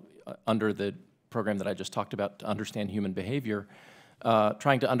now under the program that I just talked about to understand human behavior,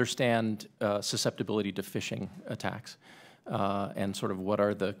 trying to understand susceptibility to phishing attacks, and sort of what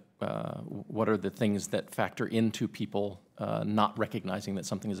are the things that factor into people not recognizing that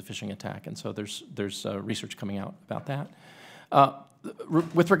something is a phishing attack. And so there's research coming out about that.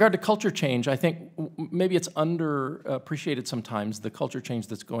 With regard to culture change, I think maybe it's underappreciated sometimes, the culture change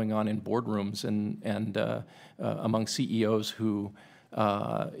that's going on in boardrooms and among CEOs who,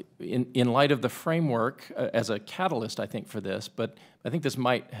 in light of the framework as a catalyst, I think, for this, but I think this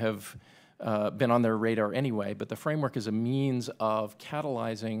might have been on their radar anyway, but the framework is a means of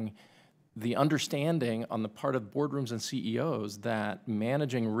catalyzing the understanding on the part of boardrooms and CEOs that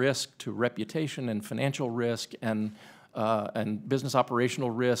managing risk to reputation and financial risk and business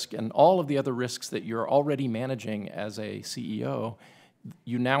operational risk and all of the other risks that you're already managing as a CEO,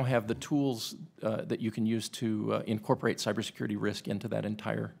 you now have the tools that you can use to incorporate cybersecurity risk into that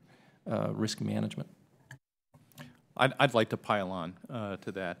entire risk management. I'd like to pile on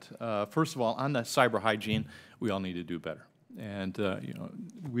to that. First of all, on the cyber hygiene, we all need to do better. And you know,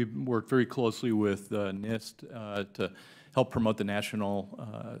 we've worked very closely with NIST to help promote the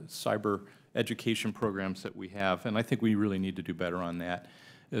national cyber education programs that we have, and I think we really need to do better on that.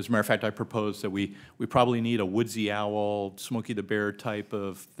 As a matter of fact, I propose that we probably need a Woodsy Owl, Smokey the Bear type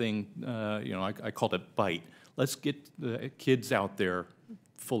of thing. You know, I called it BITE. Let's get the kids out there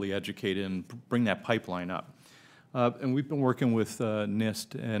fully educated and bring that pipeline up. And we've been working with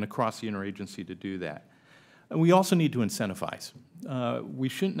NIST and across the interagency to do that. And we also need to incentivize. We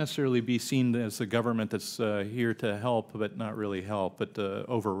shouldn't necessarily be seen as the government that's here to help but not really help, but to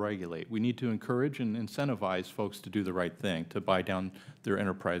over-regulate. We need to encourage and incentivize folks to do the right thing, to buy down their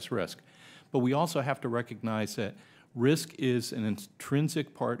enterprise risk. But we also have to recognize that risk is an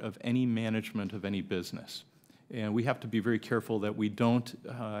intrinsic part of any management of any business. And we have to be very careful that we don't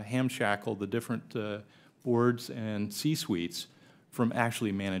hamshackle the different boards and C-suites from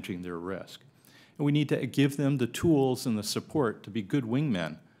actually managing their risk. And we need to give them the tools and the support to be good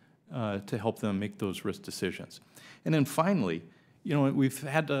wingmen to help them make those risk decisions. And then finally, you know, we've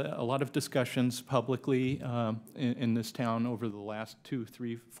had a lot of discussions publicly in this town over the last 2,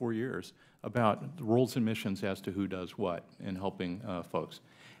 3, 4 years about the roles and missions as to who does what in helping folks.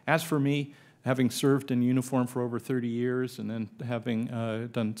 As for me, having served in uniform for over 30 years and then having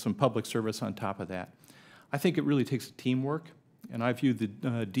done some public service on top of that, I think it really takes teamwork. And I view the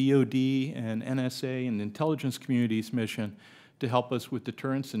DOD and NSA and the intelligence community's mission to help us with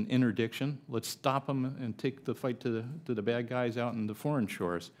deterrence and interdiction. Let's stop them and take the fight to the bad guys out in the foreign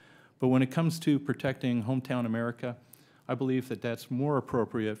shores. But when it comes to protecting hometown America, I believe that that's more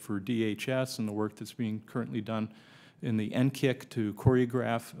appropriate for DHS and the work that's being currently done in the NKIC to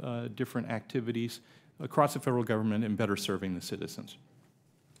choreograph different activities across the federal government and better serving the citizens.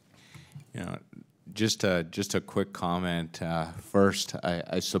 Yeah. Just a quick comment. First,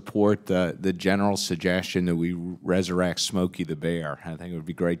 I support the general suggestion that we resurrect Smokey the Bear. I think it would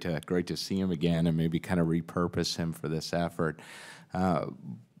be great to see him again and maybe kind of repurpose him for this effort.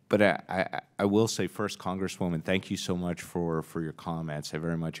 But I will say first, Congresswoman, thank you so much for your comments. I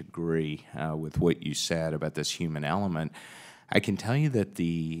very much agree with what you said about this human element. I can tell you that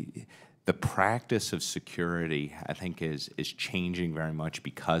the practice of security, I think, is changing very much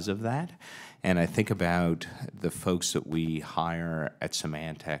because of that. And I think about the folks that we hire at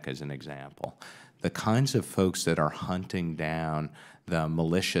Symantec as an example. The kinds of folks that are hunting down the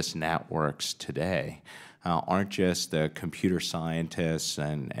malicious networks today aren't just the computer scientists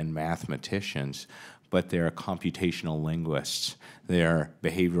and mathematicians, but they're computational linguists, they're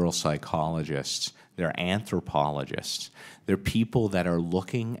behavioral psychologists, they're anthropologists. They're people that are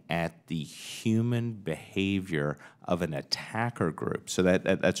looking at the human behavior of an attacker group. So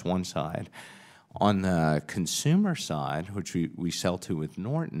that's one side. On the consumer side, which we sell to with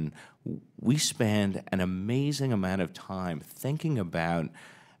Norton, we spend an amazing amount of time thinking about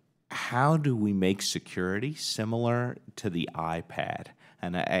how do we make security similar to the iPad?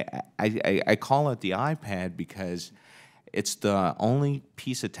 And I call it the iPad because it's the only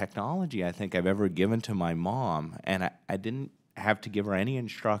piece of technology I think I've ever given to my mom, and I didn't have to give her any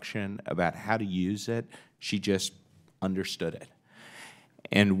instruction about how to use it. She just understood it.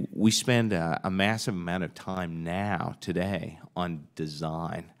 And we spend a massive amount of time now, today, on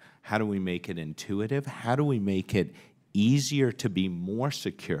design. How do we make it intuitive? How do we make it easier to be more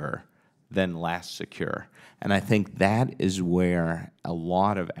secure than less secure? And I think that is where a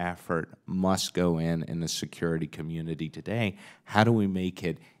lot of effort must go in the security community today. How do we make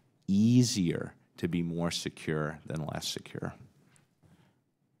it easier to be more secure than less secure?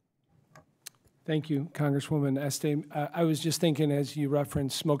 Thank you, Congresswoman Este. I was just thinking, as you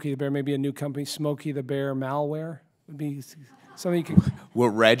referenced Smokey the Bear, maybe a new company, Smokey the Bear Malware would be something you could... We'll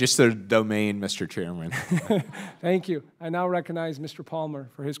register the domain, Mr. Chairman. Thank you. I now recognize Mr.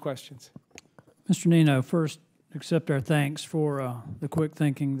 Palmer for his questions. Mr. Neino, first, accept our thanks for the quick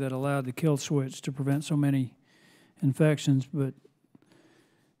thinking that allowed the kill switch to prevent so many infections. But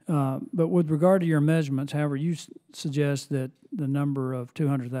with regard to your measurements, however, you suggest that the number of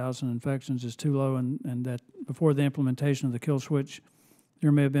 200,000 infections is too low, and that before the implementation of the kill switch,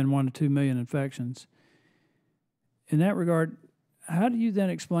 there may have been 1 to 2 million infections. In that regard, how do you then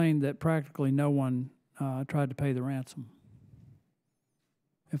explain that practically no one tried to pay the ransom,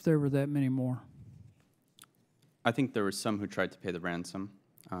 if there were that many more? I think there were some who tried to pay the ransom,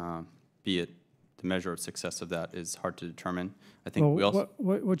 be it the measure of success of that is hard to determine. I think well, we also...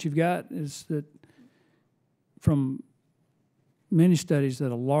 What you've got is that from many studies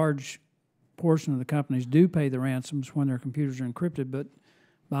that a large portion of the companies do pay the ransoms when their computers are encrypted, but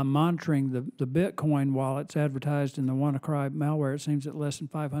by monitoring the Bitcoin while it's advertised in the WannaCry malware, it seems that less than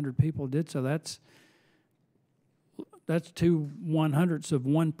 500 people did so. That's 0.02 of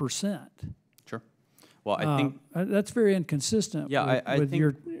 1%. Sure. Well, I think that's very inconsistent. Yeah,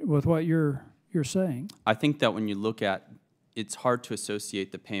 with what you're saying. I think that when you look at, it's hard to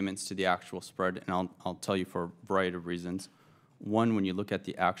associate the payments to the actual spread, and I'll tell you for a variety of reasons. One, when you look at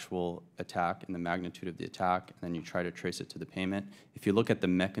the actual attack and the magnitude of the attack, and then you try to trace it to the payment, if you look at the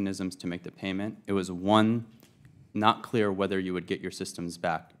mechanisms to make the payment, it was one, not clear whether you would get your systems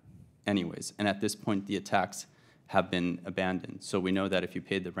back anyways. And at this point, the attacks have been abandoned. So we know that if you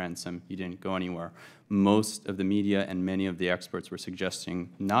paid the ransom, you didn't go anywhere. Most of the media and many of the experts were suggesting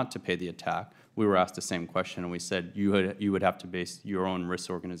not to pay the attack. We were asked the same question, and we said you would have to base your own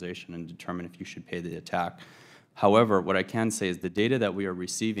risk organization and determine if you should pay the attack. However, what I can say is the data that we are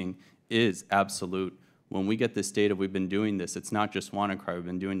receiving is absolute. When we get this data, we've been doing this. It's not just WannaCry. We've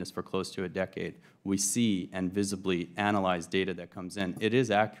been doing this for close to a decade. We see and visibly analyze data that comes in. It is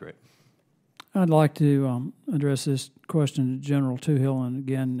accurate. I'd like to address this question to General Touhill, and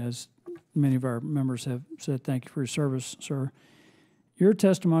again, as many of our members have said, thank you for your service, sir. Your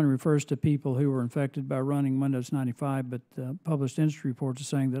testimony refers to people who were infected by running Windows 95, but published industry reports are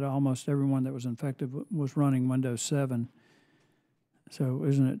saying that almost everyone that was infected was running Windows 7. So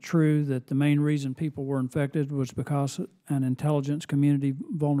isn't it true that the main reason people were infected was because an intelligence community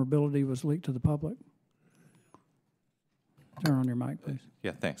vulnerability was leaked to the public? Turn on your mic, please.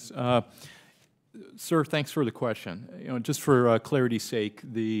 Yeah, thanks. Sir, thanks for the question. Just for clarity's sake,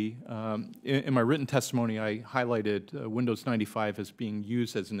 in my written testimony, I highlighted Windows 95 as being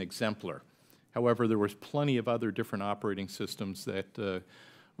used as an exemplar. However, there was plenty of other different operating systems that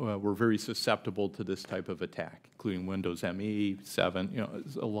were very susceptible to this type of attack, including Windows ME, 7,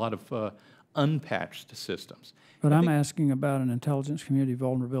 a lot of unpatched systems. But I'm asking about an intelligence community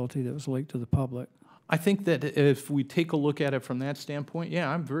vulnerability that was leaked to the public. I think that if we take a look at it from that standpoint, yeah,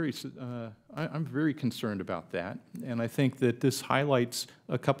 I'm very concerned about that, and I think that this highlights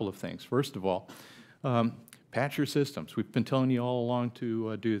a couple of things. First of all, patch your systems. We've been telling you all along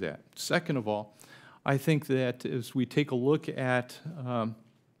to do that. Second of all, I think that as we take a look at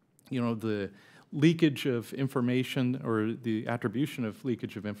the leakage of information or the attribution of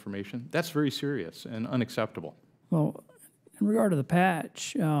leakage of information, that's very serious and unacceptable. Well, in regard to the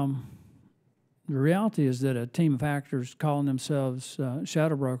patch, the reality is that a team of hackers calling themselves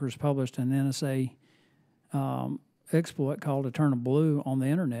shadow brokers published an NSA exploit called Eternal Blue on the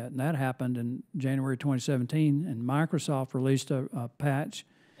internet, and that happened in January 2017, and Microsoft released a patch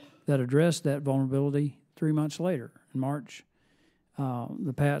that addressed that vulnerability 3 months later, in March.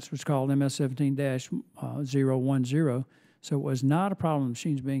 The patch was called MS17-010, so it was not a problem of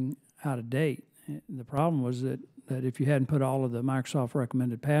machines being out of date. The problem was that if you hadn't put all of the Microsoft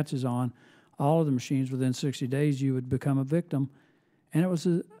recommended patches on, all of the machines within 60 days, you would become a victim, and it was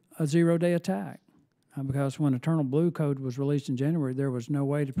a zero-day attack. because when Eternal Blue Code was released in January, there was no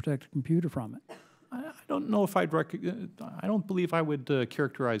way to protect a computer from it. I don't know if I don't believe I would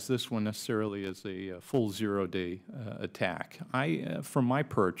characterize this one necessarily as a full zero-day attack. From my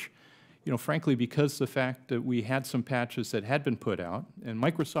perch, frankly, because the fact that we had some patches that had been put out, and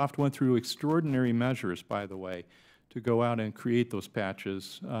Microsoft went through extraordinary measures, by the way, to go out and create those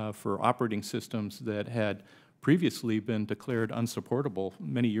patches for operating systems that had previously been declared unsupportable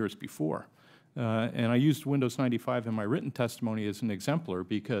many years before. And I used Windows 95 in my written testimony as an exemplar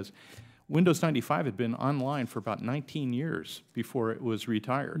because Windows 95 had been online for about 19 years before it was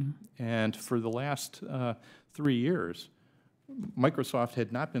retired. Mm-hmm. And for the last 3 years, Microsoft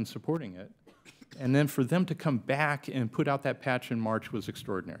had not been supporting it. And then for them to come back and put out that patch in March was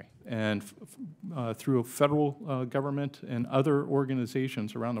extraordinary. And through a federal government and other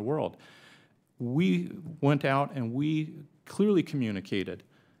organizations around the world, we went out and we clearly communicated,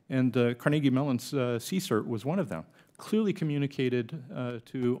 and Carnegie Mellon's CSIRT was one of them, clearly communicated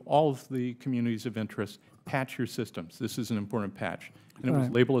to all of the communities of interest, patch your systems. This is an important patch. And it was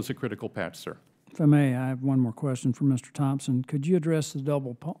labeled as a critical patch, sir. If I may, I have one more question for Mr. Thompson. Could you address the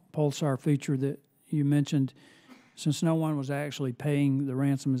double pulsar feature that you mentioned? Since no one was actually paying the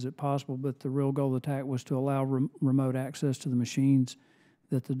ransom, is it possible, but the real goal of the attack was to allow remote access to the machines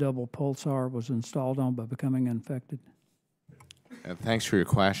that the double pulsar was installed on by becoming infected? Thanks for your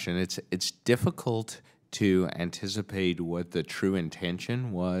question. It's difficult to anticipate what the true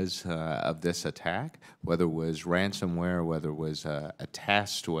intention was of this attack, whether it was ransomware, whether it was a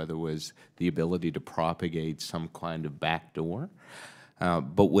test, whether it was the ability to propagate some kind of backdoor.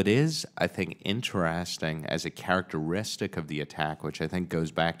 But what is, I think, interesting as a characteristic of the attack, which I think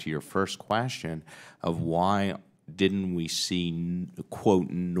goes back to your first question of why didn't we see, quote,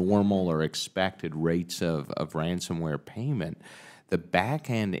 normal or expected rates of ransomware payment, the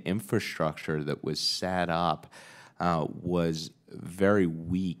back-end infrastructure that was set up was very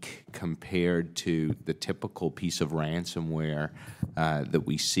weak compared to the typical piece of ransomware that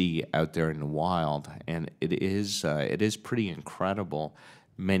we see out there in the wild. And it is pretty incredible.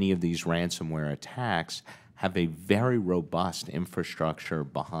 Many of these ransomware attacks have a very robust infrastructure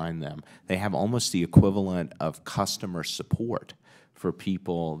behind them. They have almost the equivalent of customer support for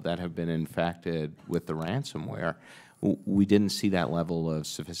people that have been infected with the ransomware. We didn't see that level of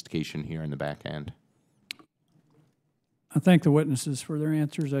sophistication here in the back end. I thank the witnesses for their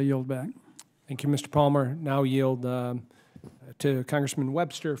answers. I yield back. Thank you, Mr. Palmer. Now yield to Congressman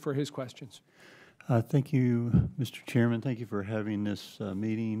Webster for his questions. Thank you, Mr. Chairman. Thank you for having this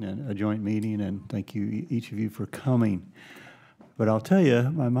meeting, and a joint meeting, and thank you, each of you, for coming. But I'll tell you,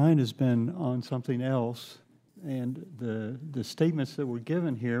 my mind has been on something else, and the statements that were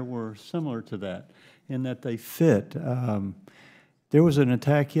given here were similar to that, in that they fit. There was an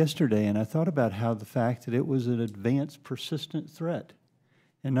attack yesterday, and I thought about how the fact that it was an advanced persistent threat.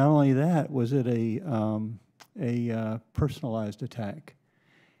 And not only that, was it a personalized attack.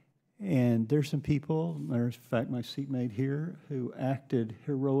 And there's some people, there's in fact my seatmate here, who acted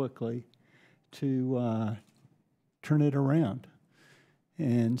heroically to turn it around.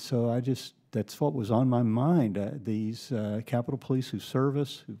 And so that's what was on my mind. These Capitol Police who serve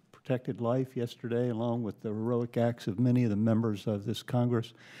us, who protected life yesterday, along with the heroic acts of many of the members of this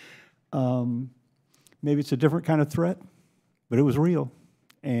Congress. Maybe it's a different kind of threat, but it was real.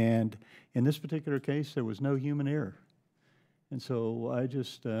 And in this particular case, there was no human error. And so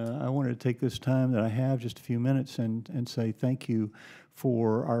I wanted to take this time that I have, just a few minutes, and say thank you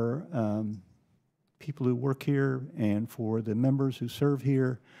for our people who work here and for the members who serve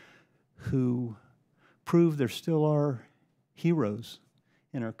here who prove there still are heroes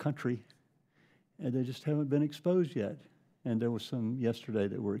in our country, and they just haven't been exposed yet. And there was some yesterday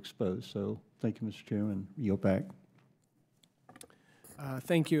that were exposed. So thank you, Mr. Chairman. Yield back.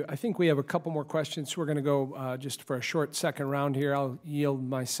 Thank you. I think we have a couple more questions. We're going to go just for a short second round here. I'll yield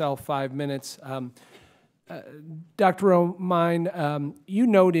myself 5 minutes. Dr. Romine, you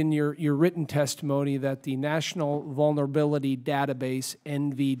note in your written testimony that the National Vulnerability Database,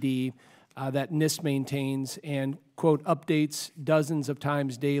 NVD, that NIST maintains and, quote, updates dozens of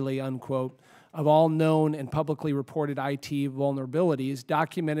times daily, unquote, of all known and publicly reported IT vulnerabilities,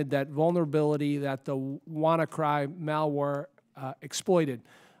 documented that vulnerability that the WannaCry malware exploited.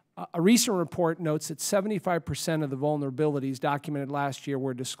 A recent report notes that 75% of the vulnerabilities documented last year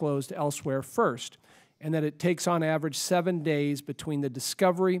were disclosed elsewhere first, and that it takes on average 7 days between the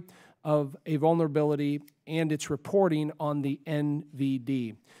discovery of a vulnerability and its reporting on the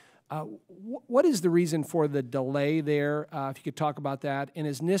NVD. What is the reason for the delay there? If you could talk about that. And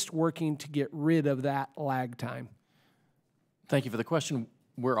is NIST working to get rid of that lag time? Thank you for the question.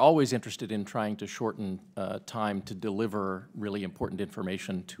 we're always interested in trying to shorten time to deliver really important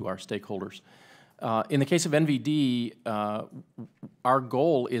information to our stakeholders. In the case of NVD, our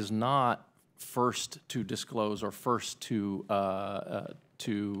goal is not first to disclose or first to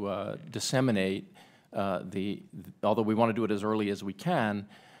disseminate although we want to do it as early as we can.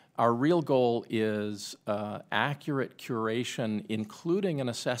 Our real goal is accurate curation, including an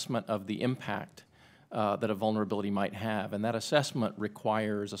assessment of the impact that a vulnerability might have, and that assessment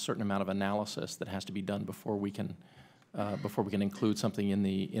requires a certain amount of analysis that has to be done before we can include something in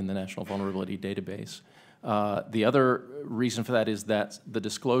the National Vulnerability Database. The other reason for that is that the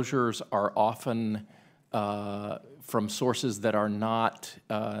disclosures are often from sources that are not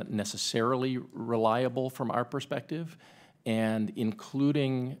necessarily reliable from our perspective, and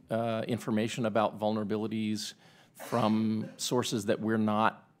including information about vulnerabilities from sources that we're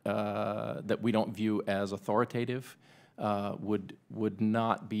not that we don't view as authoritative would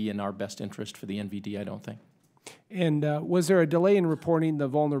not be in our best interest for the NVD, I don't think. And was there a delay in reporting the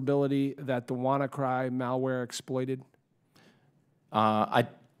vulnerability that the WannaCry malware exploited? I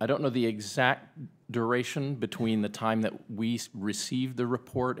don't know the exact duration between the time that we received the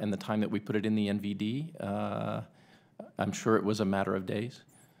report and the time that we put it in the NVD. I'm sure it was a matter of days.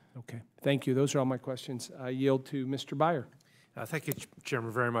 Okay, thank you. Those are all my questions. I yield to Mr. Byer. Thank you,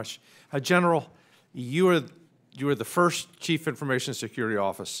 Chairman, very much. General, you were the first Chief Information Security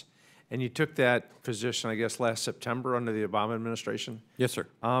Office, and you took that position, I guess, last September under the Obama administration. Yes, sir.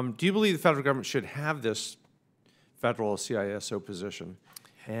 Do you believe the federal government should have this federal CISO position?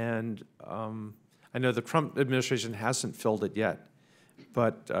 And I know the Trump administration hasn't filled it yet,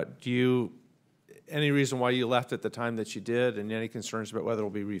 but any reason why you left at the time that you did, and any concerns about whether it will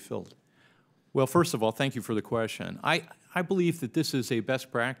be refilled? Well, first of all, thank you for the question. I believe that this is a best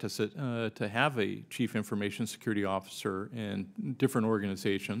practice to have a Chief Information Security Officer in different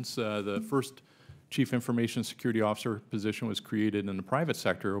organizations. The first Chief Information Security Officer position was created in the private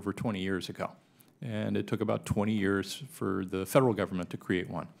sector over 20 years ago, and it took about 20 years for the federal government to create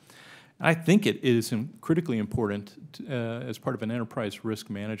one. I think it is critically important as part of an enterprise risk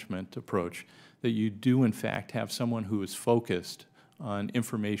management approach that you do, in fact, have someone who is focused on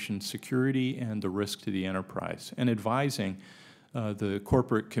information security and the risk to the enterprise, and advising the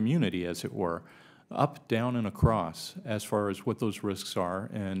corporate community, as it were, up, down, and across as far as what those risks are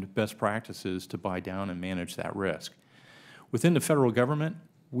and best practices to buy down and manage that risk. Within the federal government,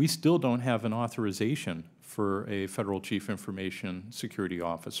 we still don't have an authorization for a federal Chief Information Security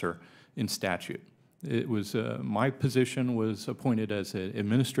Officer in statute. It was, my position was appointed as an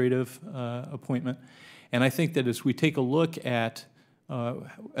administrative appointment, and I think that as we take a look at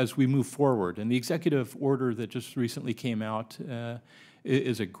as we move forward, and the executive order that just recently came out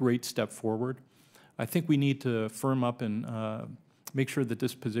is a great step forward. I think we need to firm up and make sure that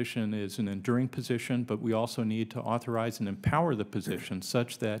this position is an enduring position, but we also need to authorize and empower the position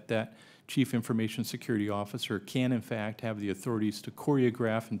such that that Chief Information Security Officer can, in fact, have the authorities to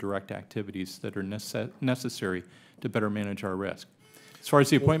choreograph and direct activities that are necessary to better manage our risk. As far as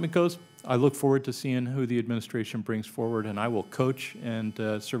the appointment goes, I look forward to seeing who the administration brings forward, and I will coach and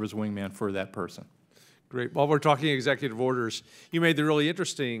serve as a wingman for that person. Great. While we're talking executive orders, you made the really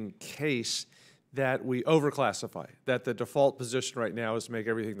interesting case that we overclassify, that the default position right now is to make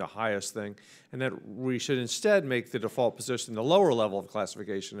everything the highest thing, and that we should instead make the default position the lower level of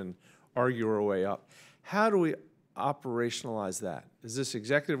classification and argue our way up. How do we operationalize that? Is this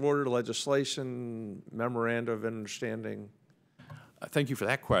executive order, legislation, memorandum of understanding? Thank you for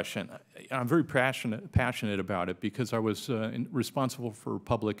that question. I'm very passionate about it because I was responsible for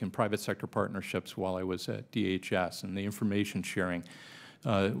public and private sector partnerships while I was at DHS and the information sharing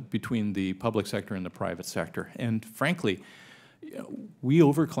between the public sector and the private sector. And frankly, we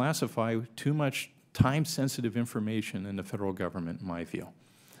overclassify too much time-sensitive information in the federal government, in my view.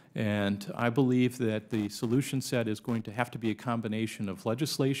 And I believe that the solution set is going to have to be a combination of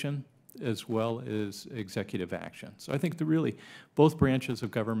legislation as well as executive action. So I think that really both branches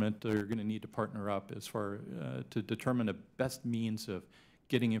of government are going to need to partner up as far to determine the best means of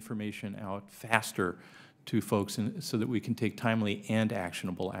getting information out faster to folks so that we can take timely and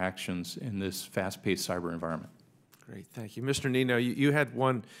actionable actions in this fast-paced cyber environment. Great, thank you. Mr. Neino, you had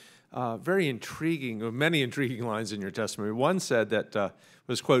one very intriguing, or many intriguing lines in your testimony. One said that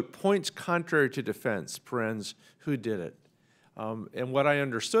was, quote, points contrary to defense, parens, who did it? And what I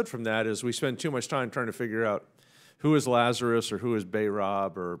understood from that is we spend too much time trying to figure out who is Lazarus or who is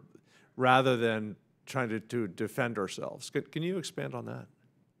Bayrob, or rather than trying to defend ourselves. Can you expand on that?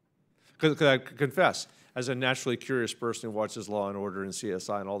 Because I confess, as a naturally curious person who watches Law and Order and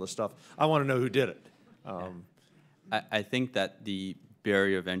CSI and all this stuff, I want to know who did it. I think that the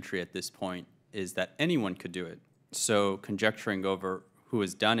barrier of entry at this point is that anyone could do it. So conjecturing over who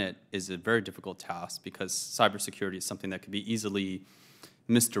has done it is a very difficult task because cybersecurity is something that could be easily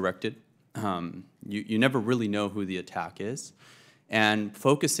misdirected. You never really know who the attack is. And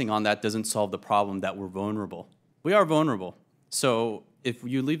focusing on that doesn't solve the problem that we're vulnerable. We are vulnerable. So if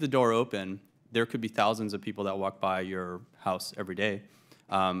you leave the door open, there could be thousands of people that walk by your house every day.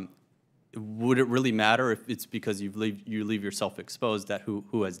 Would it really matter if it's because you leave yourself exposed that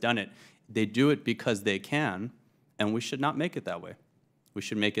who has done it? They do it because they can, and we should not make it that way. We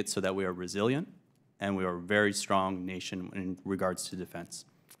should make it so that we are resilient and we are a very strong nation in regards to defense.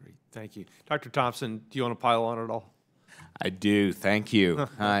 Great, thank you. Dr. Thompson, do you want to pile on at all? I do, thank you.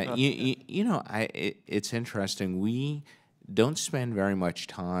 It's interesting. We don't spend very much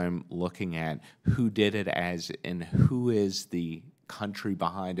time looking at who did it as in who is the country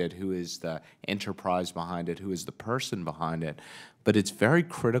behind it, who is the enterprise behind it, who is the person behind it. But it's very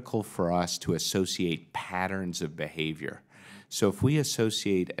critical for us to associate patterns of behavior. So if we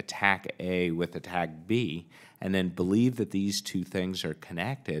associate attack A with attack B and then believe that these two things are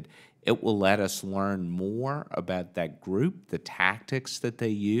connected, it will let us learn more about that group, the tactics that they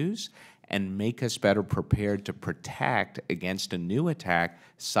use, and make us better prepared to protect against a new attack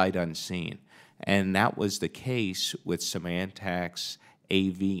sight unseen. And that was the case with Symantec's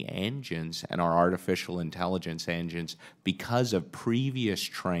AV engines and our artificial intelligence engines because of previous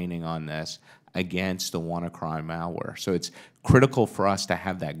training on this against the WannaCry malware. So it's critical for us to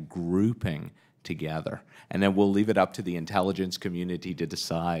have that grouping together. And then we'll leave it up to the intelligence community to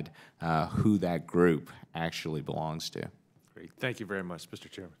decide who that group actually belongs to. Great. Thank you very much, Mr.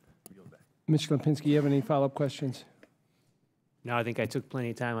 Chairman. Mr. Lipinski, you have any follow-up questions? No, I think I took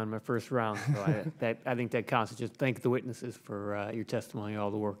plenty of time on my first round, so I think that counts. Just thank the witnesses for your testimony,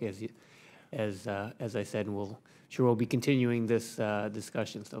 all the work as I said, and we'll be continuing this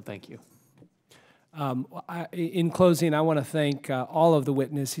discussion. So thank you. In closing, I want to thank all of the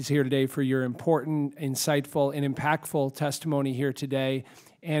witnesses here today for your important, insightful, and impactful testimony here today.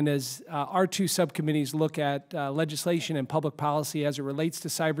 And as our two subcommittees look at legislation and public policy as it relates to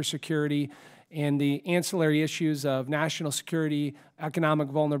cybersecurity and the ancillary issues of national security, economic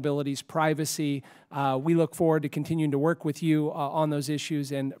vulnerabilities, privacy, we look forward to continuing to work with you on those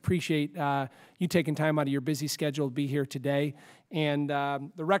issues and appreciate you taking time out of your busy schedule to be here today. And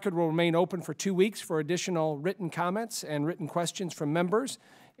the record will remain open for 2 weeks for additional written comments and written questions from members.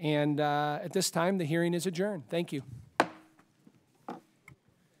 And at this time, the hearing is adjourned. Thank you.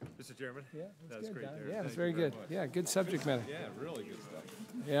 Mr. Chairman? Yeah, that's great. Yeah, that's very good. Yeah, good subject matter. Yeah, really good stuff.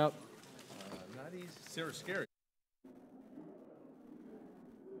 Yep. Not easy. Scary.